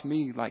a lot to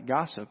me like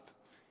gossip,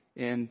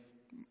 and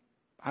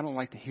I don't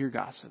like to hear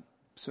gossip.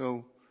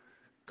 So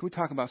can we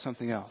talk about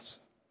something else?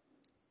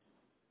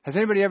 Has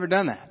anybody ever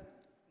done that?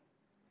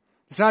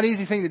 It's not an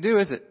easy thing to do,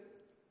 is it?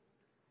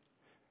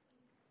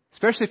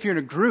 Especially if you're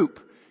in a group.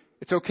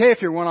 It's okay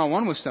if you're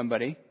one-on-one with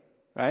somebody,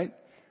 right?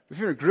 If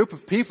you're in a group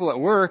of people at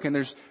work and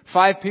there's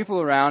 5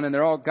 people around and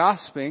they're all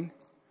gossiping,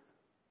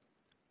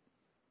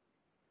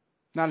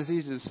 not as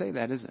easy to say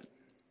that, is it?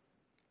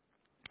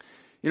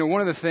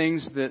 One of the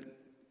things that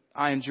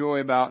I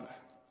enjoy about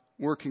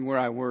working where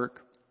I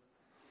work,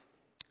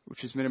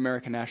 which is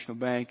Mid-American National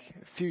Bank,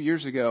 a few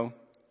years ago,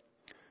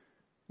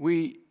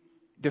 we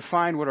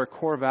defined what our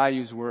core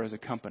values were as a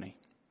company.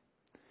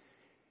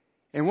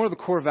 And one of the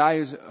core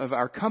values of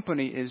our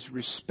company is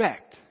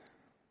respect.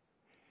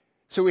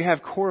 So we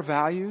have core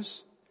values,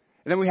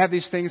 and then we have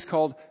these things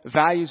called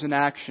values in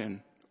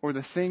action, or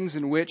the things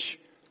in which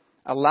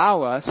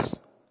allow us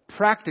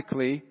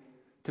practically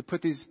to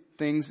put these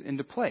things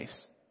into place,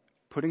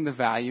 putting the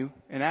value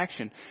in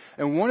action.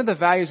 And one of the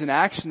values in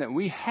action that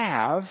we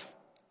have,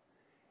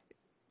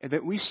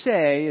 that we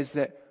say, is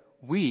that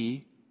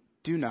we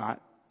do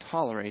not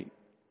tolerate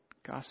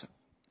gossip.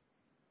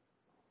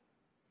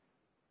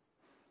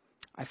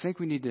 I think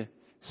we need to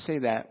say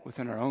that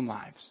within our own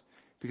lives,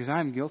 because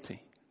I'm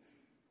guilty.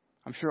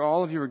 I'm sure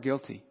all of you are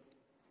guilty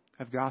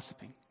of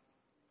gossiping.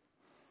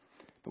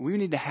 But we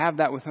need to have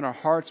that within our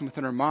hearts and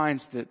within our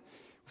minds, that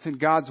within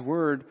God's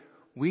Word,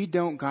 we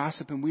don't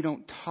gossip and we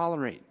don't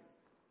tolerate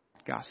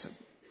gossip.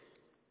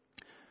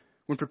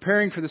 When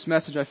preparing for this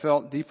message, I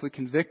felt deeply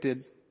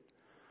convicted.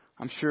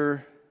 I'm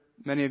sure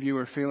many of you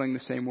are feeling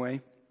the same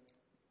way.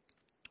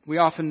 We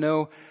often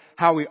know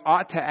how we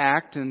ought to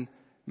act, and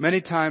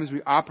many times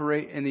we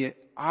operate in the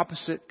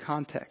opposite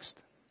context.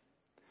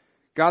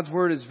 God's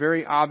Word is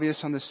very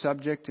obvious on this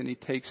subject, and He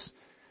takes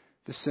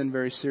the sin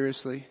very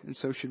seriously, and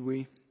so should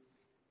we.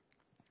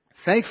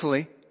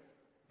 Thankfully,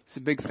 it's a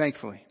big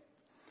thankfully,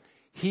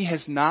 He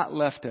has not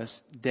left us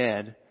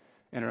dead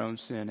in our own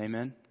sin.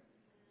 Amen?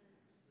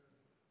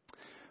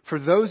 For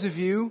those of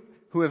you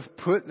who have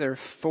put their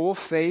full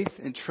faith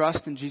and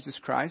trust in Jesus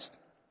Christ,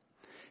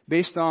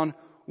 based on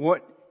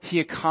what He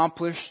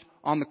accomplished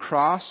on the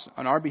cross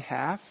on our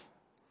behalf,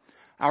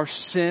 our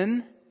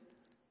sin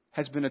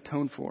has been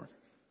atoned for.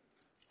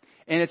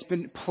 And it's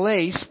been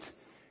placed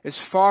as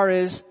far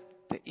as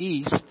the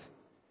east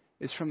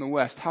is from the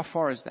west. How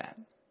far is that?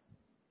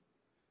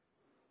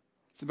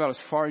 It's about as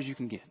far as you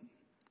can get.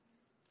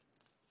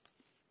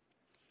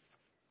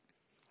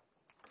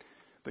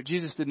 But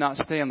Jesus did not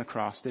stay on the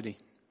cross, did He?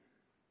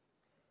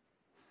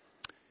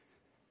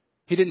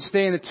 He didn't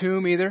stay in the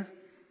tomb either.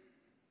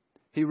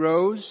 He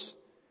rose,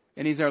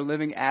 and He's our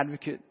living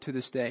advocate to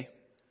this day.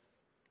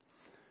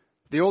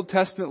 The Old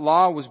Testament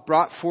law was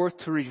brought forth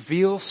to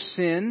reveal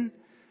sin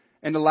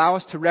and allow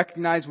us to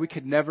recognize we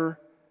could never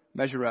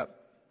measure up.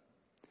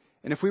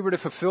 And if we were to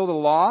fulfill the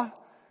law,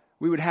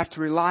 we would have to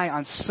rely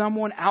on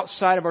someone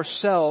outside of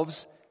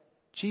ourselves,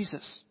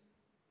 Jesus.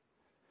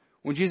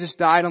 When Jesus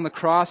died on the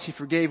cross, He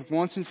forgave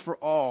once and for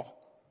all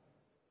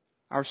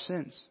our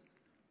sins.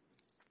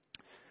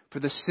 for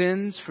the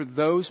sins for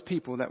those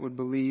people that would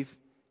believe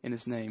in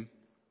His name.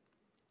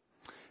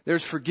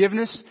 There's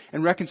forgiveness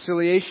and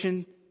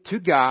reconciliation to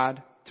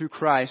God through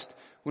Christ.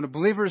 When a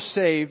believer is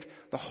saved,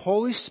 the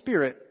Holy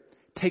Spirit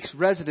takes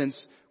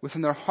residence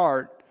within their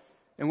heart,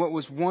 and what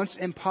was once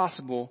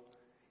impossible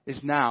is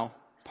now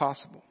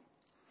possible.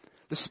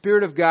 The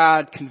Spirit of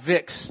God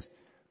convicts,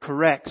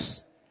 corrects,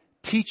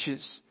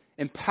 teaches,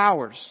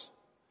 empowers,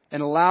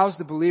 and allows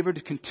the believer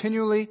to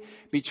continually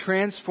be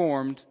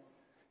transformed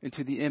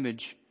into the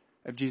image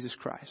of Jesus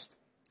Christ.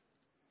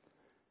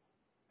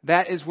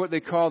 That is what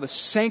they call the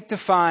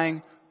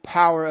sanctifying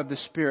power of the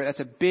Spirit. That's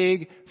a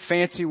big,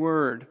 fancy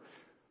word.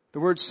 The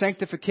word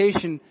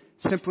sanctification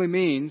simply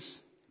means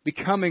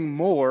becoming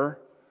more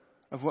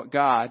of what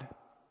God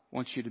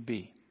wants you to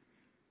be.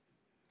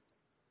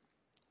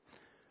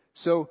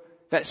 So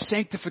that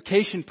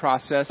sanctification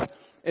process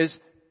is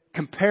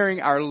comparing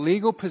our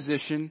legal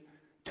position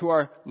to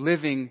our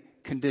living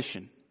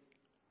condition.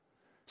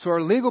 So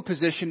our legal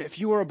position, if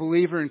you are a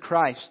believer in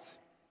Christ,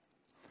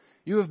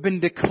 you have been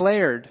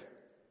declared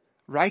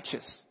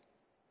righteous.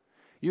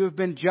 You have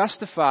been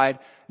justified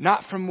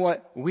not from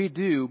what we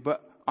do,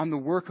 but on the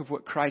work of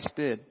what Christ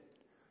did.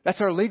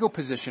 That's our legal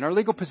position. Our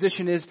legal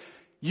position is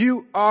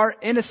you are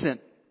innocent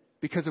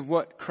because of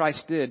what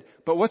Christ did.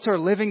 But what's our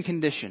living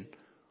condition?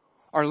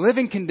 Our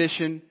living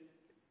condition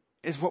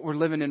is what we're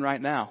living in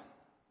right now.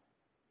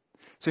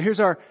 So here's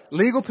our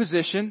legal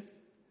position: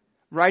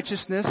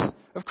 righteousness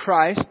of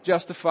Christ,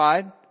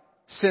 justified,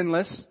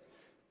 sinless.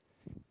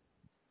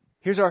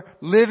 Here's our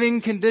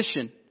living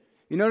condition.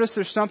 You notice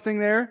there's something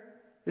there?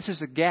 This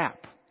is a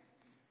gap.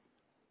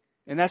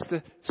 And that's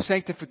the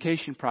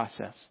sanctification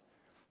process.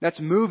 That's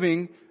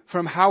moving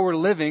from how we're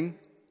living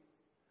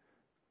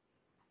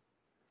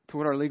to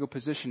what our legal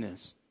position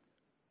is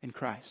in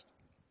Christ.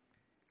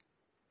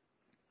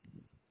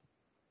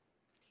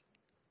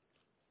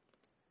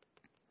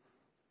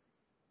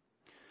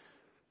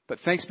 But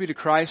thanks be to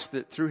Christ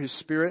that through His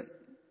Spirit,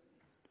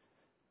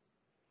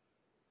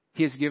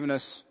 He has given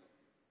us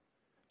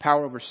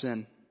power over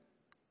sin.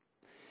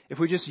 If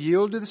we just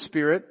yield to the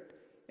Spirit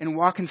and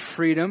walk in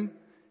freedom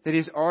that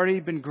He's already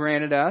been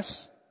granted us,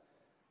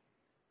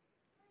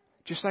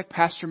 just like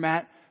Pastor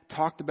Matt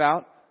talked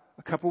about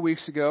a couple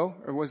weeks ago,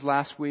 or was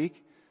last week,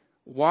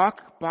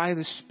 walk by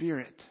the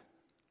Spirit,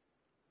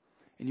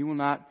 and you will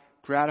not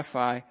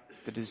gratify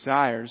the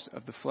desires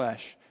of the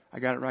flesh. I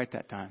got it right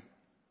that time.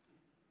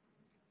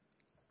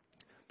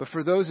 But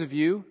for those of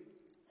you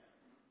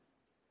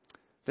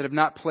that have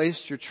not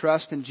placed your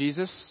trust in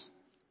Jesus,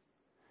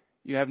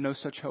 you have no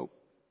such hope.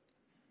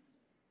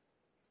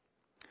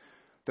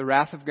 The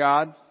wrath of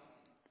God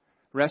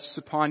rests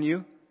upon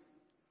you,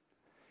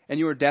 and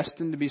you are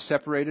destined to be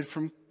separated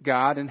from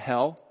God in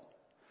hell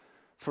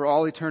for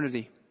all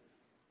eternity.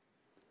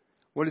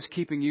 What is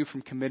keeping you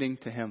from committing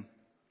to Him?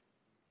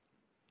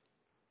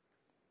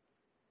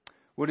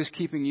 What is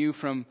keeping you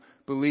from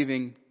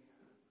believing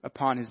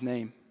upon His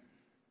name?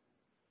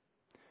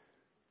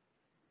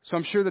 So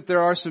I'm sure that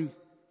there are some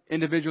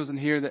individuals in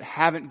here that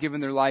haven't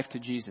given their life to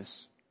Jesus.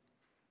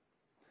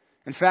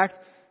 In fact,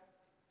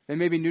 they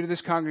may be new to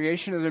this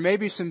congregation, or there may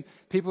be some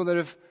people that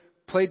have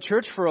played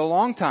church for a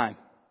long time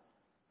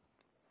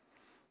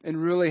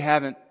and really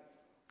haven't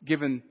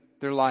given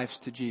their lives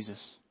to Jesus.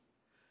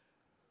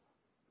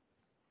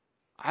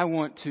 I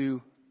want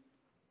to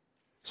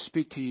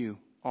speak to you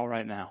all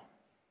right now.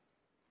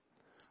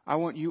 I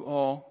want you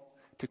all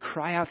to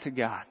cry out to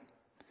God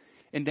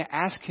and to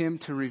ask Him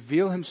to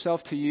reveal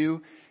Himself to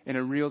you in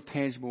a real,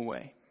 tangible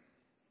way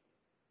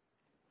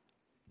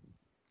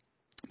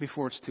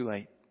before it's too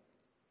late.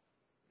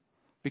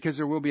 Because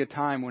there will be a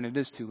time when it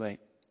is too late.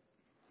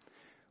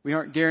 We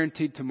aren't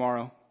guaranteed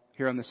tomorrow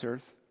here on this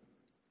earth.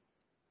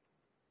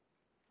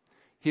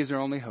 He is our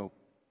only hope.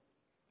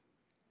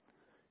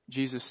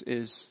 Jesus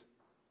is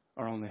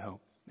our only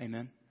hope.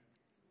 Amen.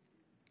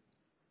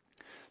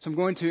 So I'm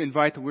going to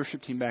invite the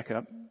worship team back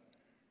up.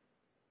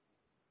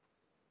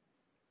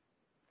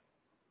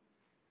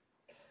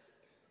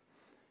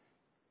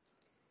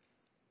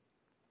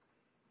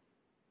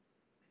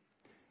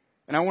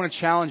 And I want to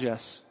challenge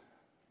us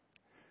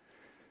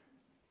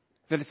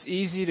that it's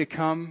easy to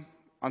come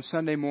on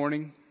Sunday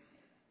morning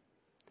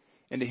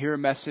and to hear a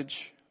message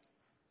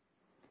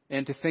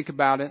and to think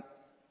about it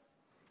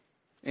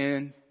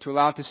and to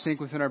allow it to sink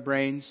within our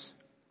brains.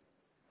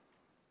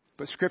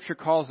 But Scripture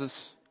calls us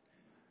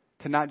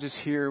to not just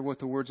hear what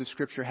the words of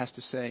Scripture has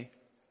to say,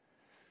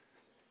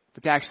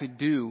 but to actually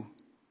do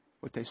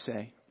what they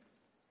say.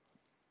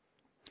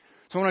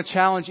 So I want to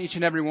challenge each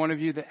and every one of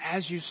you that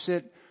as you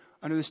sit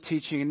under this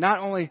teaching, and not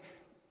only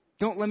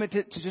don't limit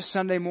it to just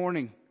Sunday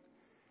morning,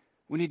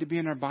 we need to be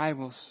in our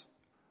Bibles,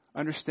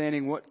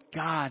 understanding what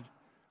God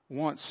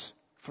wants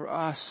for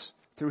us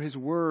through His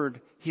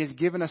Word. He has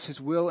given us His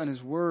will and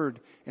His Word,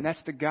 and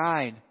that's the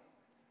guide.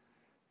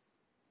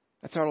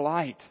 That's our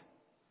light.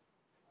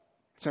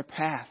 It's our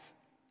path.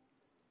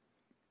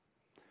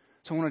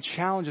 So I want to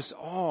challenge us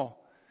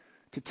all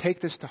to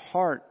take this to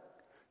heart,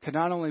 to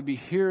not only be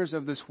hearers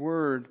of this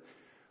Word,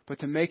 but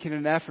to make it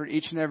an effort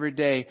each and every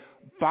day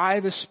by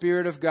the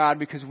Spirit of God,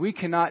 because we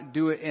cannot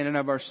do it in and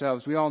of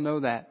ourselves. We all know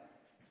that.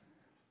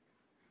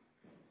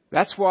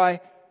 That's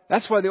why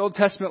the Old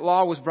Testament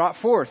law was brought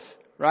forth,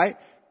 right?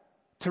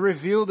 To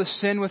reveal the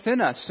sin within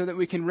us so that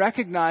we can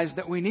recognize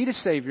that we need a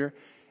Savior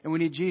and we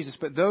need Jesus.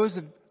 But those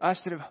of us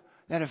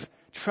that have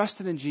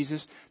trusted in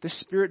Jesus, the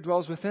Spirit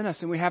dwells within us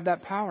and we have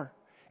that power.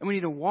 And we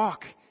need to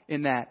walk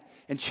in that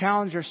and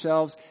challenge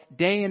ourselves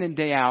day in and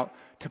day out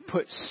to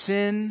put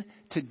sin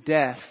to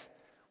death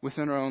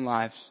within our own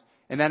lives.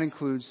 And that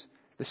includes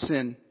the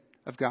sin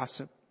of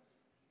gossip.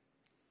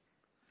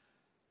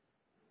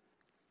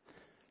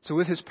 So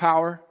with His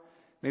power,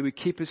 may we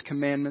keep His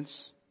commandments.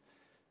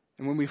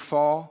 And when we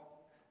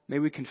fall, may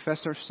we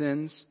confess our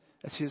sins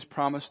as He has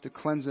promised to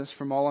cleanse us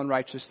from all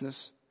unrighteousness.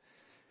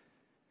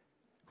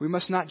 We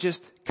must not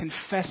just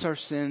confess our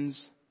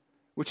sins,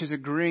 which is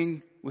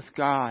agreeing with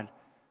God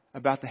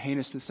about the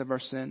heinousness of our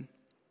sin,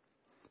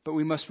 but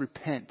we must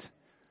repent,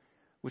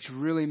 which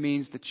really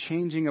means the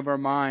changing of our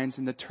minds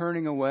and the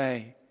turning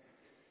away.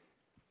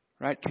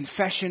 Right?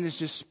 Confession is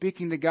just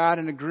speaking to God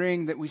and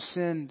agreeing that we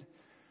sinned.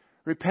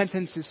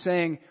 Repentance is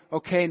saying,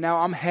 okay, now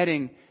I'm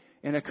heading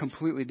in a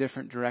completely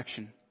different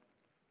direction.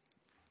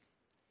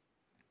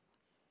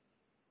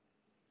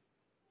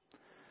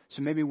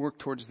 So maybe work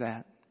towards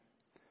that.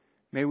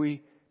 May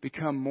we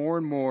become more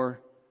and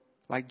more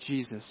like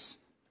Jesus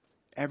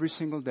every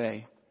single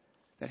day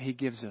that He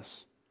gives us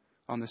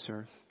on this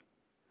earth.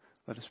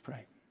 Let us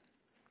pray.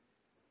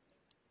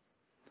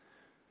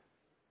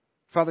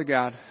 Father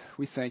God,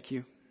 we thank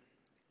You.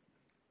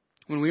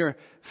 When we are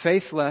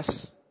faithless,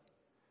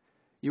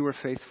 You are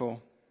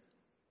faithful.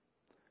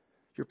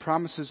 Your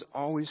promises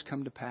always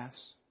come to pass.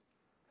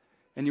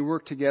 And You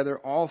work together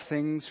all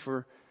things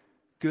for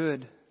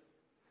good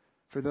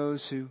for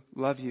those who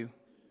love You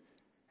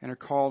and are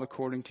called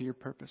according to Your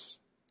purpose.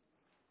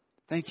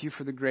 Thank You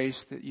for the grace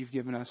that You've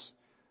given us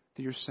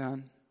through Your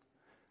Son,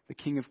 the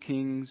King of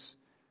Kings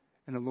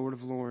and the Lord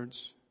of Lords.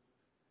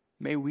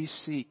 May we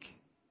seek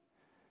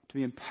to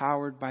be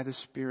empowered by the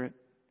Spirit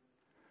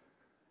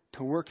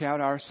to work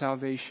out our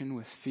salvation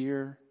with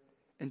fear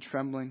and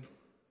trembling,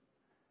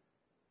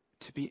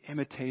 to be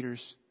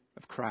imitators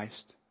of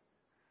Christ,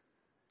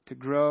 to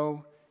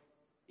grow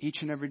each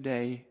and every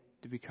day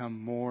to become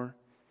more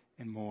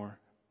and more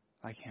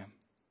like Him.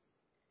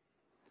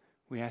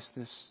 We ask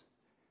this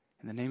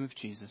in the name of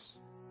Jesus.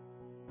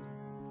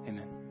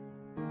 Amen.